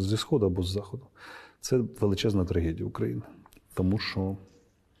 Або зі Сходу, або з Заходу. Це величезна трагедія України. Тому що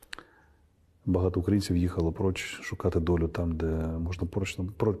багато українців їхало проч шукати долю там, де можна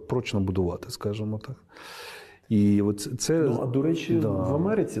прочно будувати, скажімо так. І а до речі, в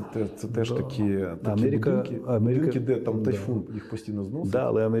Америці це теж такі будинки, де там тайфун їх постійно зносить. Так,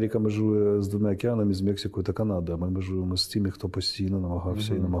 але Америка межує з 2 океанами, з Мексикою та Канадою. Ми межуємо з тими, хто постійно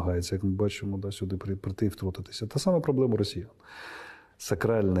намагався і намагається, як ми бачимо, сюди прийти і втрутитися. Та сама проблема росіян.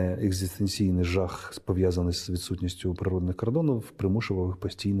 Сакральний екзистенційний жах, пов'язаний з відсутністю природних кордонів, примушував їх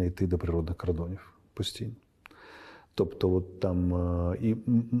постійно йти до природних кордонів. Постійно. Тобто от там і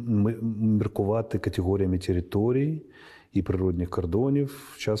міркувати категоріями територій і природних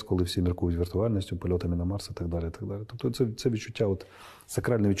кордонів в час, коли всі міркують віртуальністю, польотами на Марс і так далі. Так далі. Тобто це відчуття,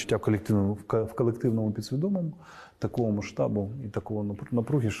 сакральне відчуття в колективному підсвідомому, такого масштабу і такого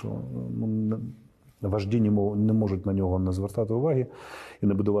напруги, що вожді не можуть на нього не звертати уваги і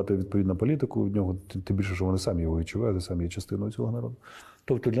не будувати відповідну політику в нього, тим більше, що вони самі його відчувають, самі є частиною цього народу.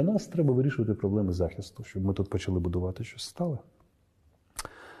 Тобто для нас треба вирішувати проблеми захисту, щоб ми тут почали будувати щось стале.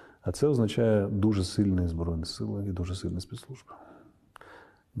 А це означає дуже сильні збройні сили і дуже сильні спецслужби.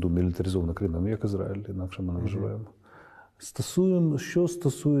 Мілітаризована країна, як Ізраїль, інакше ми не виживаємо. Що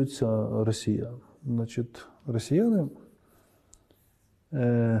стосується росіян. Значить, росіяни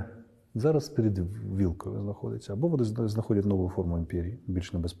зараз перед вілкою знаходяться. Або вони знаходять нову форму імперії,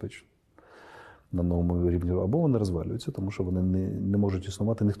 більш небезпечну, на новому рівні, або вони розвалюються, тому що вони не можуть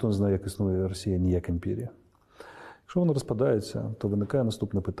існувати. Ніхто не знає, як існує Росія, ніяк імперія. Якщо воно розпадається, то виникає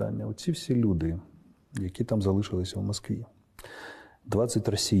наступне питання. Оці всі люди, які там залишилися в Москві, 20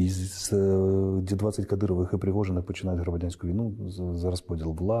 Росій, 20 Кадирових і Пригожиних починають громадянську війну за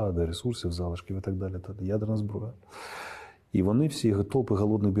розподіл влади, ресурсів, залишків і так далі, ядерна зброя. І вони всі, толпи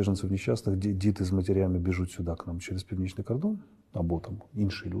голодних біженців нещасних, діти з матерями біжуть сюди к нам через північний кордон, або там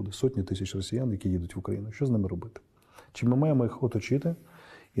інші люди, сотні тисяч росіян, які їдуть в Україну. Що з ними робити? Чи ми маємо їх оточити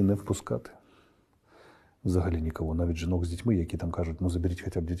і не впускати? Взагалі нікого, навіть жінок з дітьми, які там кажуть, заберіть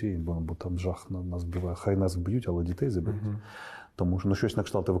хоча б дітей, бо там жах нас вбиває. Хай нас вб'ють, але дітей заберіть. Тому що щось на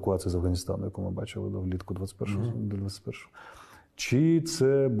кшталт евакуації з Афганістану, яку ми бачили влітку 21-го. Чи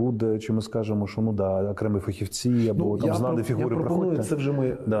це буде, чи ми скажемо, що окремі фахівці, або там знані фігури проходять? Це вже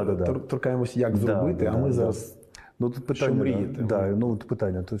ми торкаємося, як зробити, а ми зараз тут питання, що мрієте?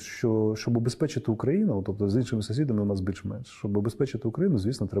 Питання, щоб обезпечити Україну, тобто з іншими сусідами у нас більш-менш, щоб обезпечити Україну,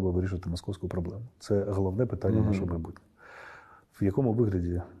 звісно, треба вирішити московську проблему. Це головне питання нашого майбутнього. В якому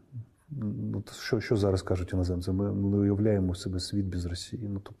вигляді? Що зараз кажуть іноземці? Ми не уявляємо себе світ без Росії.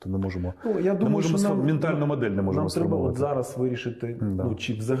 Тобто не можемо, ментальну модель не можемо сформувати. Нам треба зараз вирішити,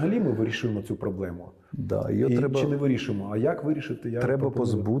 чи взагалі ми вирішуємо цю проблему, чи не вирішимо, а як вирішити? Треба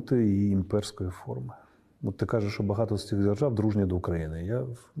позбути її імперської форми. Ти кажеш, що багато з цих держав дружні до України. Я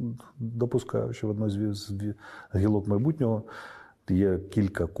допускаю, що в одній з гілок майбутнього є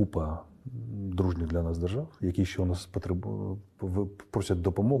купа дружніх для нас держав, які ще у нас просять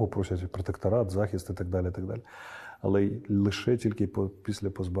допомогу, просять протекторат, захист і так далі, і так далі. Але лише тільки після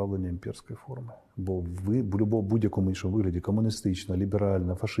позбавлення імперської форми. Бо в будь-якому іншому вигляді комуністична,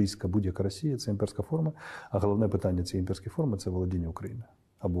 ліберальна, фашистська, будь-яка Росія – це імперська форма, а головне питання цієї імперської форми – це володіння України.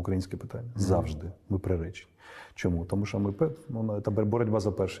 Або українське питання. Завжди. Ми приречені. Чому? Тому що це боротьба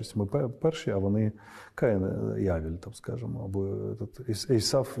за першість. Ми перші, а вони Каїн і Авель, там, скажімо, або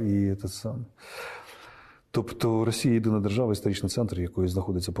Ісав і те саме. Тобто Росія – єдина держава, історичний центр, якої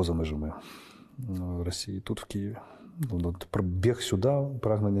знаходиться поза межами Росії, тут в Києві. Біг сюди,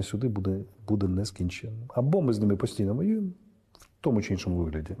 прагнення сюди буде нескінченним. Або ми з ними постійно воюємо, в тому чи іншому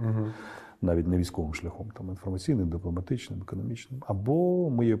вигляді. Навіть не військовим шляхом, там інформаційним, дипломатичним, економічним. Або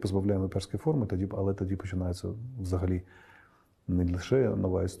ми її позбавляємо імперської форми, але тоді починається взагалі не лише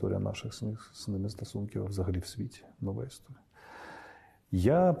нова історія наших з ними стосунків, а взагалі в світі нова історія.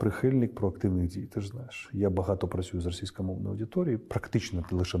 Я прихильник проактивних дій, ти ж знаєш. Я багато працюю з російськомовною аудиторією, практично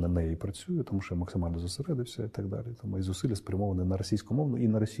лише на неї працюю, тому що я максимально зосередився і так далі. Тому мої зусилля спрямовані на російськомовну і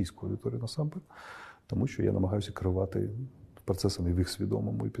на російську аудиторію насамперед, тому що я намагаюся керувати процесами в їх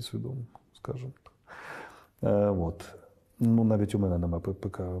свідомому і підсвідомому, скажімо так. Навіть у мене немає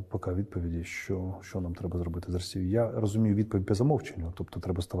поки відповіді, що нам треба зробити з Росією. Я розумію відповідь по замовченню, тобто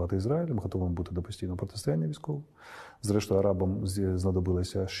треба ставати Ізраїлем, готовим бути до постійного протистояння військового. Зрештою, арабам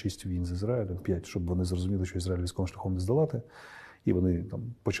знадобилося 6 війн з Ізраїлем, 5, щоб вони зрозуміли, що Ізраїль військовим шляхом не здолати. І вони там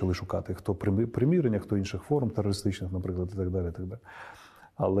почали шукати, хто примирення, хто інших форм терористичних, наприклад, і так далі, і так далі.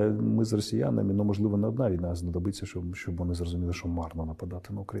 Але ми з росіянами, можливо, не одна війна знадобиться, щоб вони зрозуміли, що марно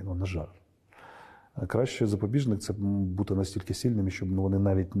нападати на Україну, на жаль. А краще запобіжник – це бути настільки сильними, щоб вони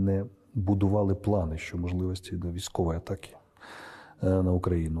навіть не будували плани, що можливості до військової атаки на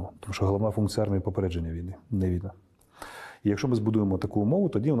Україну. Тому що головна функція армії – попередження війни, не війна. І якщо ми збудуємо таку умову,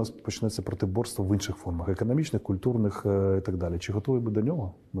 тоді у нас почнеться протиборство в інших формах – економічних, культурних і так далі. Чи готові би до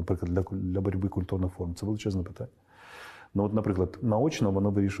нього, наприклад, для боротьби культурних форм? Це величезне питання. Ну, от, наприклад, наочно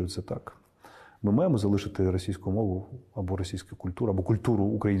воно вирішується так. Ми маємо залишити російську мову або російську культуру, або культуру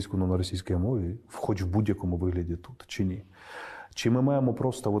українську, але на російській мові, хоч в будь-якому вигляді тут, чи ні? Чи ми маємо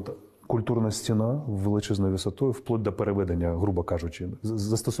просто от культурна стіна величезною висотою, вплоть до переведення, грубо кажучи,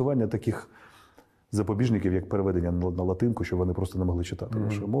 застосування таких запобіжників, як переведення на латинку, щоб вони просто не могли читати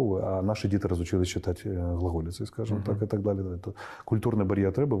нашою мовою, а наші діти розучились читати глаголиці, скажімо так, і так далі. То культурний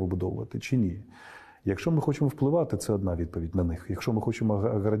бар'єр треба вибудовувати чи ні? Якщо ми хочемо впливати, це одна відповідь на них. Якщо ми хочемо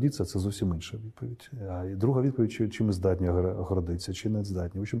огородитися, це зовсім інша відповідь. А друга відповідь, чи ми здатні огородитися, чи не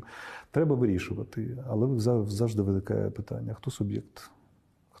здатні. В общем, треба вирішувати. Але завжди виникає питання, хто суб'єкт?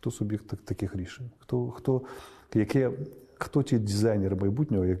 Хто суб'єкт таких рішень? Хто ті дизайнери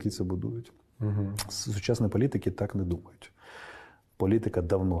майбутнього, які це будують? Сучасні політики так не думають. Політика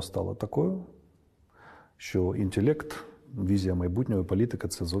давно стала такою, що інтелект, візія майбутнього і політика –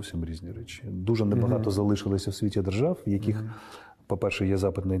 це зовсім різні речі. Дуже небагато залишилося в світі держав, в яких, по-перше, є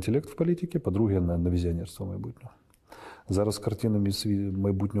запит на інтелект в політиці, по-друге, на візіонерство майбутнього. Зараз з картинами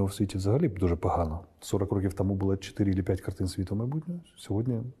майбутнього в світі взагалі дуже погано. 40 років тому було 4 чи 5 картин світу майбутнього,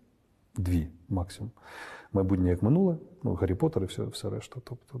 сьогодні 2 максимум. Майбутнє як минуле, Гаррі Поттер і все решта,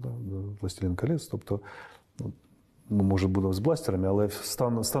 тобто «Властелин колець», тобто ми, може, будемо з бластерами, але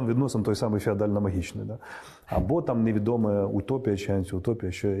стан відносин той самий феодально-магічний. Да? Або там невідома утопія чи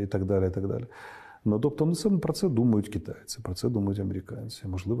антиутопія, що і так далі, і так далі. Ну, тобто, про це думають китайці, про це думають американці,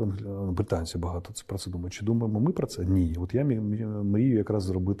 можливо, британці багато про це думають. Чи думаємо ми про це? Ні. От я мрію якраз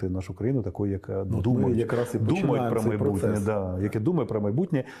зробити нашу країну такою, яка думає про майбутнє, яке думає про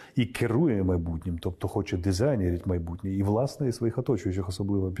майбутнє і керує майбутнім, тобто хоче дизайнерити майбутнє і власне, і своїх оточуючих,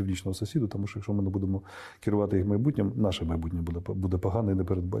 особливо північного сусіду, тому що якщо ми не будемо керувати їх майбутнім, наше майбутнє буде погане і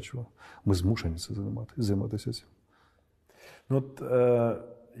непередбачуване. Ми змушені це займатися цим.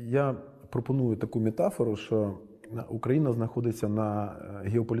 Я пропоную таку метафору, що Україна знаходиться на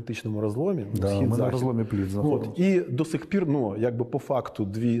геополітичному розломі. Да, ми на розломі пліт знаходимося. І до сих пір, якби по факту,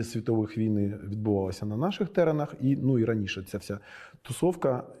 2 світових війни відбувалися на наших теренах, і раніше ця вся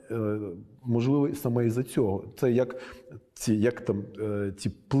тусовка, можливо, саме із-за цього. Це як ці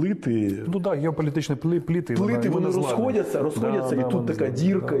плити. Ну так, геополітичні плити. Вони розходяться, і тут така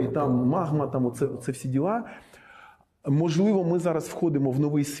дірка, і там магма, це всі діла. Можливо, ми зараз входимо в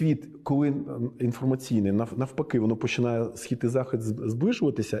новий світ, коли інформаційний, навпаки, воно починає схід і захід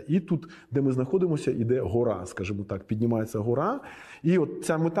зближуватися, і тут, де ми знаходимося, іде гора, скажімо так, піднімається гора. І от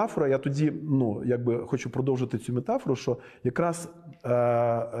ця метафора, я тоді, хочу продовжити цю метафору, що якраз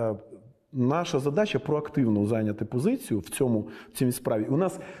наша задача проактивно зайняти позицію в цій справі. У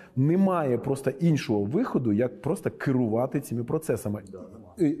нас немає просто іншого виходу, як просто керувати цими процесами.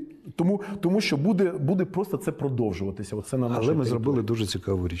 Тому що буде просто це продовжуватися. Але ми зробили дуже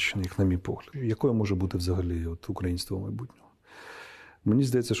цікаву річ, як на мій погляд. Якою може бути взагалі українство майбутнього? Мені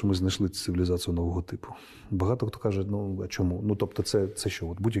здається, що ми знайшли цивілізацію нового типу. Багато хто каже, а чому? Тобто це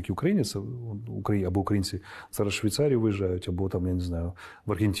що? Будь-які українці, або українці зараз в Швейцарію виїжджають, або там, я не знаю,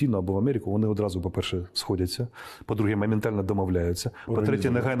 в Аргентину, або в Америку, вони одразу, по-перше, сходяться, по-друге, моментально домовляються,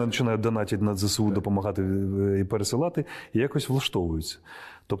 по-третє, негайно починають донатити на ЗСУ, допомагати і пересилати, і якось влаштовуються.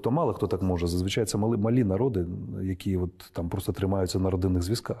 Тобто мало хто так може. Зазвичай це малі народи, які там просто тримаються на родинних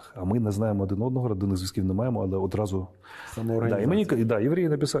зв'язках. А ми не знаємо один одного, родинних зв'язків не маємо, але одразу... Євреї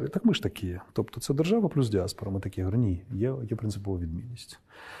написали, так ми ж такі. Тобто це держава плюс діаспора. Ми такі, говорю, ні, є принципова відмінність.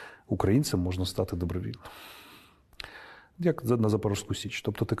 Українцям можна стати добровільно. Як на Запорізьку Січ.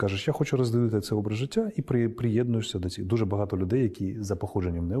 Тобто ти кажеш, я хочу розділити цей образ життя і приєднуєшся до цих. Дуже багато людей, які за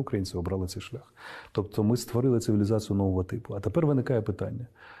походженням не українці, обрали цей шлях. Тобто ми створили цивілізацію нового типу. А тепер виникає питання,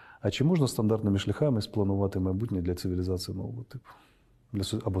 а чи можна стандартними шляхами спланувати майбутнє для цивілізації нового типу?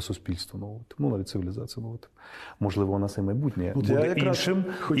 Або суспільства нового типу, навіть цивілізація нового типу. Можливо, у нас і майбутнє буде іншим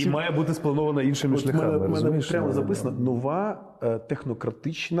і має бути сплановано іншими шляхами. У мене прямо записано нова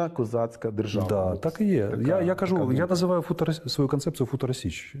технократична козацька держава. Так, так і є. Я називаю свою концепцію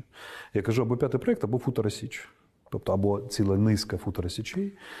 «Футуросіч». Я кажу, або 5-й проєкт, або «Футуросіч». Тобто, або ціла низка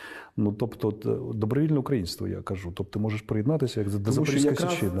футоросічей. Ну, тобто, добровільне українство, я кажу. Тобто, ти можеш приєднатися як до Запорізької Січі.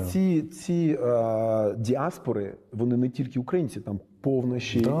 Тому що якраз ці діаспори, вони не тільки українці, там повно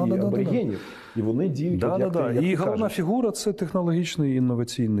ще і аборигенів. І вони діють, І головна фігура – це технологічний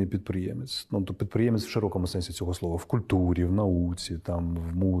інноваційний підприємець. Ну, тобто, підприємець в широкому сенсі цього слова. В культурі, в науці, там,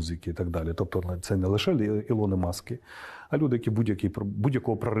 в музиці і так далі. Тобто, це не лише Ілони Маски, а люди, які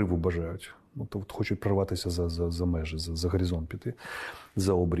будь-якого прориву бажають. От хочуть прорватися за межі, за горизонт піти,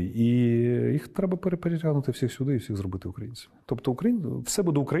 за обрій. І їх треба перетягнути всіх сюди і всіх зробити українцями. Тобто все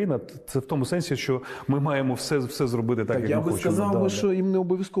буде Україна, це в тому сенсі, що ми маємо все зробити так, як ми хочемо. Я би сказав, що їм не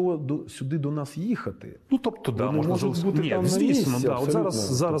обов'язково сюди до нас їхати. Ну, тобто, да, вони можуть бути там на місці. От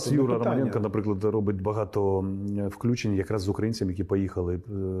зараз Юра Романенко, наприклад, робить багато включень якраз з українцями, які поїхали,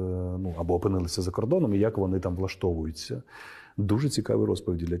 або опинилися за кордоном, і як вони там влаштовуються. Дуже цікаві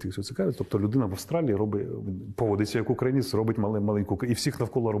розповіді для тих, хто цікавить. Тобто людина в Австралії поводиться як українець, робить маленьку, і всіх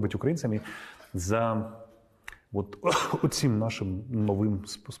навколо робить українцями за оцим нашим новим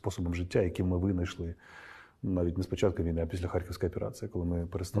способом життя, який ми винайшли навіть не з початку війни, а після Харківської операції, коли ми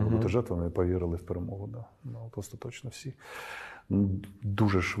перестали бути жертвами і повірили в перемогу. Остаточно всі.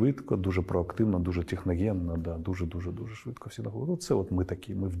 Дуже швидко, дуже проактивно, дуже техногенно, дуже швидко всі наголосили. Це ми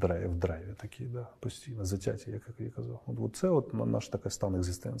такі, ми в драйві такі, постійно затяті, як я казав. Це наш такий стан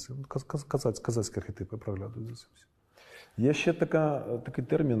екзистенції. Казацькі архетипи проглядують за цим. Є ще такий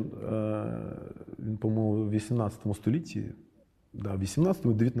термін, він, по-моєму, в 18 столітті, в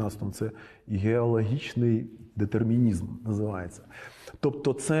 18-му і 19-му, це геологічний детермінізм називається.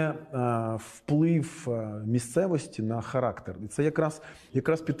 Тобто це вплив місцевості на характер. І це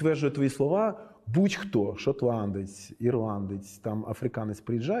якраз підтверджує твої слова. Будь-хто, шотландець, ірландець, там африканець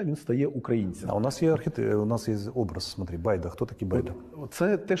приїжджає, він стає українцем. А у нас є образ, смотри, Байда. Хто такий Байда?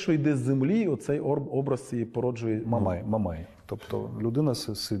 Це те, що йде з землі, оцей образ і породжує... Мамай. Тобто людина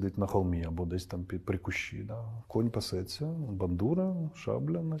сидить на холмі або десь там при кущі. Да? Конь пасеться, бандура,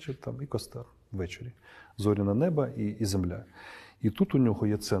 шабля, і костер ввечері. Зоряне небо і земля. І тут у нього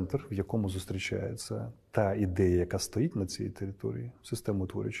є центр, в якому зустрічається та ідея, яка стоїть на цій території,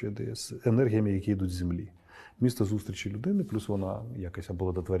 системотворююча ідея, з енергіями, які йдуть з землі. Місто зустрічі людини, плюс вона якось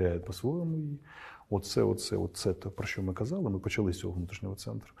обладотворяє по-своєму її. Оце те, про що ми казали, ми почали з цього внутрішнього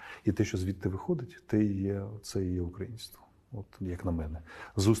центру. І те, що звідти виходить, це і є українство. От як на мене.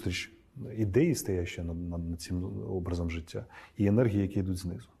 Зустріч ідеї, стоящої над цим образом життя, і енергії, які йдуть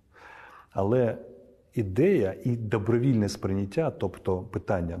знизу. Але ідея і добровільне сприйняття, тобто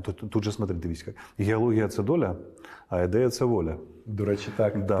питання, тут же, смотри, дивись, геологія – це доля, а ідея – це воля. До речі,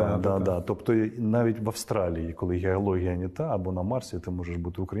 так. Да. Тобто навіть в Австралії, коли геологія не та, або на Марсі, ти можеш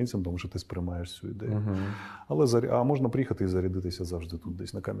бути українцем, тому що ти сприймаєш цю ідею. Але можна приїхати і зарядитися завжди тут,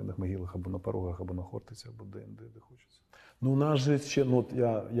 десь на кам'яних могилах, або на порогах, або на Хортиці, або де хочеться. У нас же ще,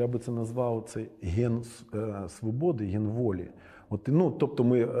 я би це назвав, це ген свободи, ген волі. Тобто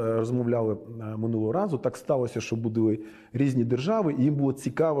ми розмовляли минулого разу, так сталося, що були різні держави, і їм було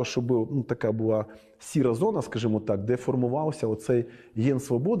цікаво, щоб така була сіра зона, скажімо так, де формувався оцей ген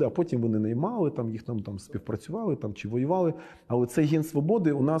свободи, а потім вони наймали, їх там співпрацювали чи воювали. Але цей ген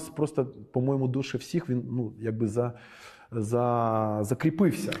свободи у нас просто, по-моєму, дужче всіх, він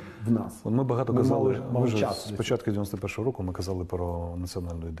закріпився в нас. Ми багато казали, з початку 91-го року ми казали про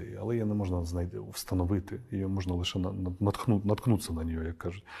національну ідею, але її не можна встановити, її можна лише наткнутися на неї, як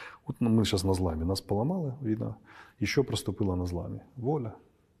кажуть. Ми зараз на зламі, нас поламали, війна, і що проступило на зламі? Воля.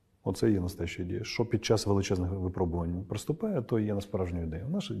 Оце є настояща ідея. Що під час величезних випробувань проступає, то є на справжню ідею.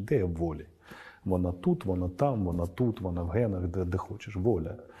 Наша ідея волі. Вона тут, вона там, вона тут, вона в генах, де хочеш.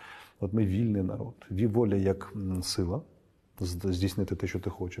 Воля. От ми вільний народ. Воля як сила здійснити те, що ти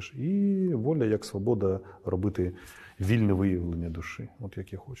хочеш. І воля як свобода робити вільне виявлення душі. От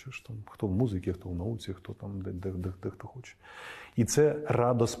як я хочеш. Хто в музиці, хто в науці, хто там, де хто хоче. І це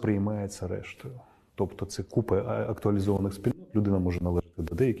радо сприймається рештою. Тобто це купа актуалізованих спільнот. Людина може належати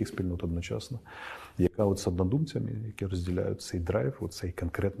до деяких спільнот одночасно, яка з однодумцями, які розділяють цей драйв, цей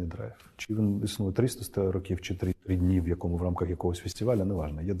конкретний драйв. Чи він існує 300 років, чи 3 дні, в рамках якогось фестивалю,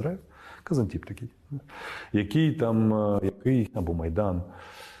 неважно. Є драйв, Казантіп такий, який або Майдан,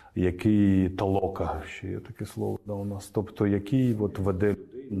 який Толока, ще є таке слово у нас, тобто який веде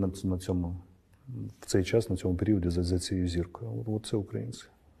людей в цей час, на цьому періоді за цією зіркою. Це українці,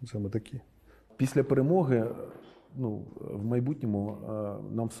 це ми такі. Після перемоги, в майбутньому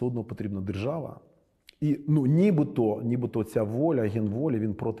нам все одно потрібна держава. І нібито ця воля, ген волі,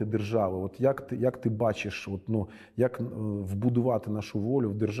 він проти держави. От як ти бачиш, як вбудувати нашу волю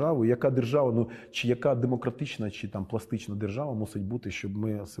в державу? Яка держава, чи яка демократична, чи пластична держава мусить бути, щоб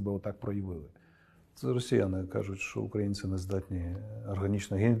ми себе отак проявили? Це росіяни кажуть, що українці не здатні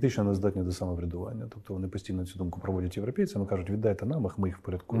органічно, генетично не здатні до самоврядування. Тобто вони постійно цю думку проводять європейцям і кажуть, віддайте нам, ми їх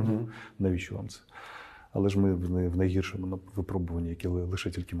впорядкуємо. Навіщо вам це? Але ж ми в найгіршому випробуванні, яке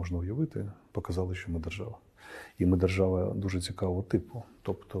лише тільки можна уявити, показали, що ми держава. І ми держава дуже цікавого типу.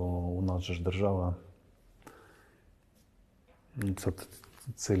 Тобто у нас же ж держава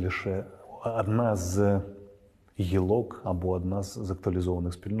це лише одна з гілок або одна з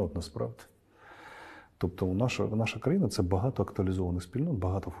актуалізованих спільнот насправді. Тобто наша країна – це багато актуалізованих спільнот,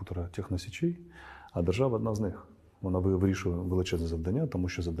 багато футуротехносічей, а держава – одна з них. Вона вирішує величезне завдання, тому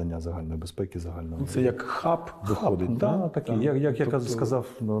що завдання загальної безпеки, загальної... Це як хаб виходить? Так, так. Як я сказав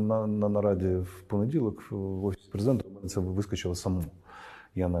на нараді в понеділок в Офісі президента, у мене це вискочило само.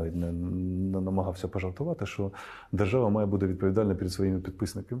 Я навіть не намагався пожартувати, що держава має бути відповідальна перед своїми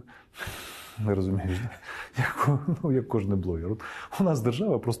підписниками. Не розумієш, як кожен блогер. У нас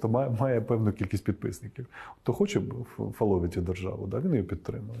держава просто має певну кількість підписників. Хто хоче фоловити державу, він її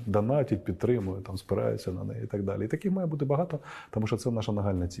підтримує. Донатить, підтримує, спирається на неї і так далі. І таких має бути багато, тому що це наша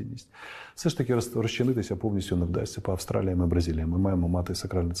нагальна цінність. Все ж таки розчинитися повністю не вдасться по Австраліям і Бразиліям. Ми маємо мати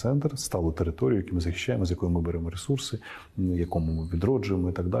сакральний центр, сталу територію, яку ми захищаємо, з якої ми беремо ресурси, якому ми відроджуємо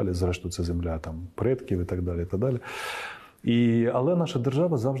і так далі. Зрештою, це земля предків і так далі, і так далі. Але наша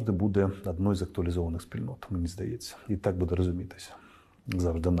держава завжди буде одною з актуалізованих спільнот, мені здається. І так буде розумітися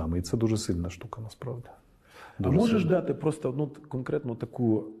завжди нами. І це дуже сильна штука, насправді. Дуже можеш дати просто конкретну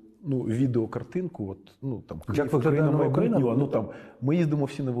таку відеокартинку? Як виглядає майбутнє? Ми їздимо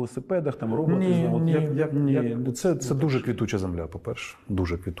всі на велосипедах, роботи. Ні. Це дуже квітуча земля, по-перше.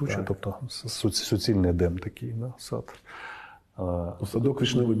 Дуже квітуча, тобто суцільний едем такий, сад. Садок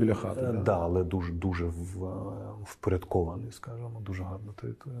вишневий біля хати. Так, але дуже впорядкований, скажімо, дуже гарна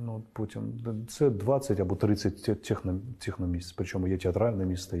територія. Потім це 20 або 30 техномісць, причому є театральне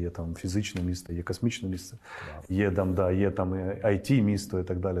місто, є там фізичне місто, є космічне місце, є там IT-місто і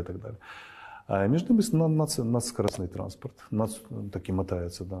так далі, і так далі. А між ними надскоростний транспорт, такі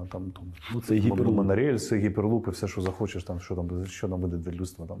мотаються, це монорельси, гіперлупи, все, що захочеш, що нам буде для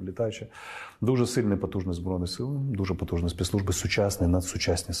людства, літаюче. Дуже сильні, потужні збройні сили, дуже потужні спецслужби, сучасні,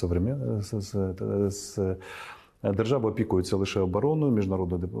 надсучасні, современні. Держава опікується лише обороною,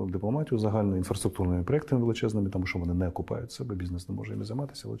 міжнародною дипломатією, загальною, інфраструктурними проєктами величезними, тому що вони не окупають себе, бізнес не може їм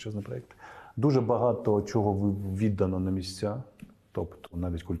займатися, величезні проєкти. Дуже багато чого віддано на місця. Тобто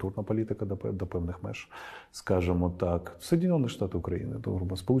навіть культурна політика до певних меж, скажімо так, Соединені Штати України,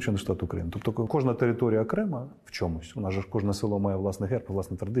 Сполучені Штати України. Тобто кожна територія окрема в чомусь. У нас же кожне село має власний герб,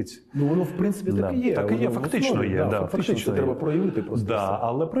 власні традиції. Воно, в принципі, так і є. Так і є, фактично є. Фактично треба проявити просто.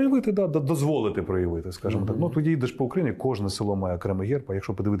 Але проявити, дозволити проявити, скажімо так. Тоді йдеш по Україні, кожне село має окремий герб, а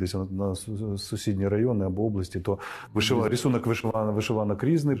якщо подивитися на сусідні райони або області, то рисунок вишиванок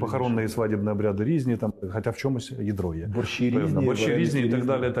різний, похоронні і свадібні обряди різні, хоча в чомусь ядро є. Борщі різні і так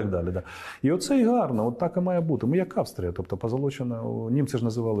далі, і так далі. Да. І оце і гарно, так і має бути. Ми як Австрія, тобто позолочена, німці ж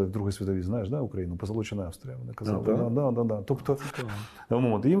називали в Другій світовій, знаєш, Україну, позолочена Австрія, вони казали.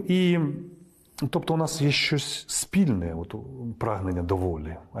 Тобто у нас є щось спільне, прагнення до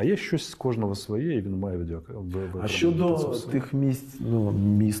волі, а є щось кожного своє, і він має А щодо тих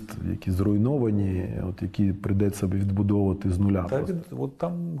міст, які зруйновані, які прийдеться відбудовувати з нуля?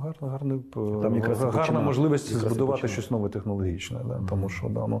 Там гарна можливість збудувати щось нове технологічне, тому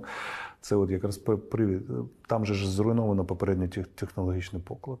що це якраз привід. Там же ж зруйновано попередній технологічний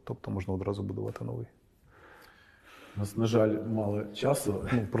поклад, тобто можна одразу будувати новий. У нас, на жаль, мало часу.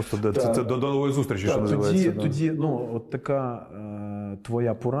 Просто це до нової зустрічі, що називається. Тоді така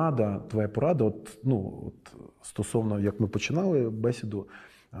твоя порада, стосовно, як ми починали бесіду,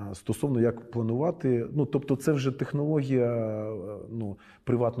 стосовно як планувати, тобто це вже технологія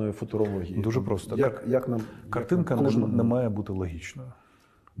приватної футурології. Дуже просто. Картинка не має бути логічною.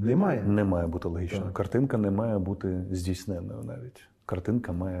 Немає? Не має бути логічною. Картинка не має бути здійсненною навіть.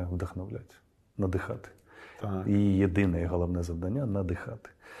 Картинка має вдохновляти, надихати. І єдине і головне завдання – надихати.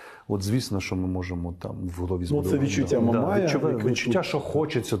 Звісно, що ми можемо в голові збудувати. Це відчуття Мамая. Відчуття, що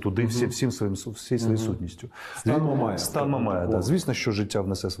хочеться туди всією своєю сутністю. Стан Мамая. Да. Звісно, що життя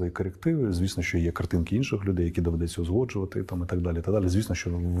внесе свої корективи, звісно, що є картинки інших людей, які доведеться узгоджувати і так далі. Звісно, що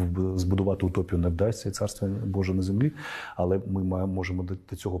збудувати утопію не вдасться, царство Боже на землі, але ми можемо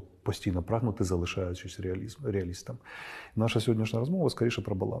до цього постійно прагнути, залишаючись реалістом. Наша сьогоднішня розмова скоріше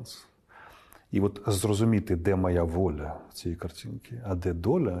про баланс. І зрозуміти, де моя воля в цій картинці, а де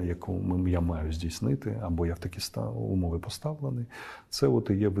доля, яку я маю здійснити, або я в такі умови поставлений, це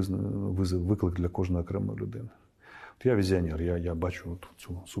і є виклик для кожної окремої людини. Я візіонер, я бачу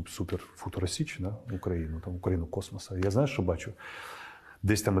цю суперфутуросіч, Україну, Україну космоса. Я знаю, що бачу.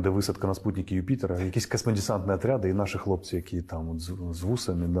 Десь там іде висадка на спутники Юпітера, якісь космодесантні отряди, і наші хлопці, які там от з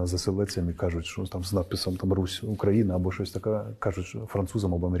вусами, з оселедцями, кажуть, що там з надписом там Русь, Україна або щось таке, кажуть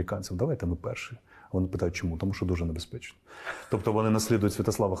французам або американцям, давайте ми перші. Вони питають, чому? Тому що дуже небезпечно. Тобто вони наслідують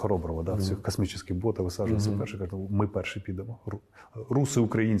Святослава Хороброва, да, всіх космічних ботів висаджуються перші, кажуть, ми перші підемо. Руси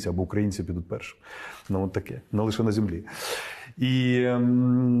українці або українці підуть перші. Ну, от таке, не лише на землі.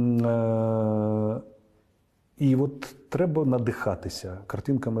 І от треба надихатися.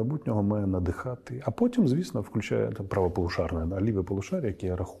 Картинка майбутнього має надихати. А потім, звісно, включає правополушарне, да, ліве полушаря,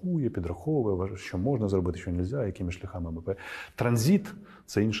 яке рахує, підраховує, що можна зробити, що не можна, якими шляхами. Транзит –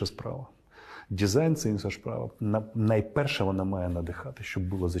 це інша справа. Дизайн – це інша справа. Найперше вона має надихати, щоб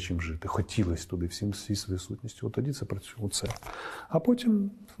було за чим жити. Хотілося туди всій своїй сутністю. От тоді це працює. Оце. А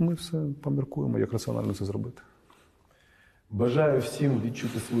потім ми все поміркуємо, як раціонально це зробити. Бажаю всім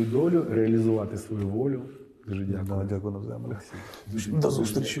відчути свою долю, реалізувати свою волю. Дуже дякую. Дякую навзаєм, Олег. До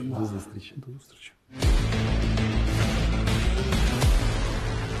зустрічі. До зустрічі.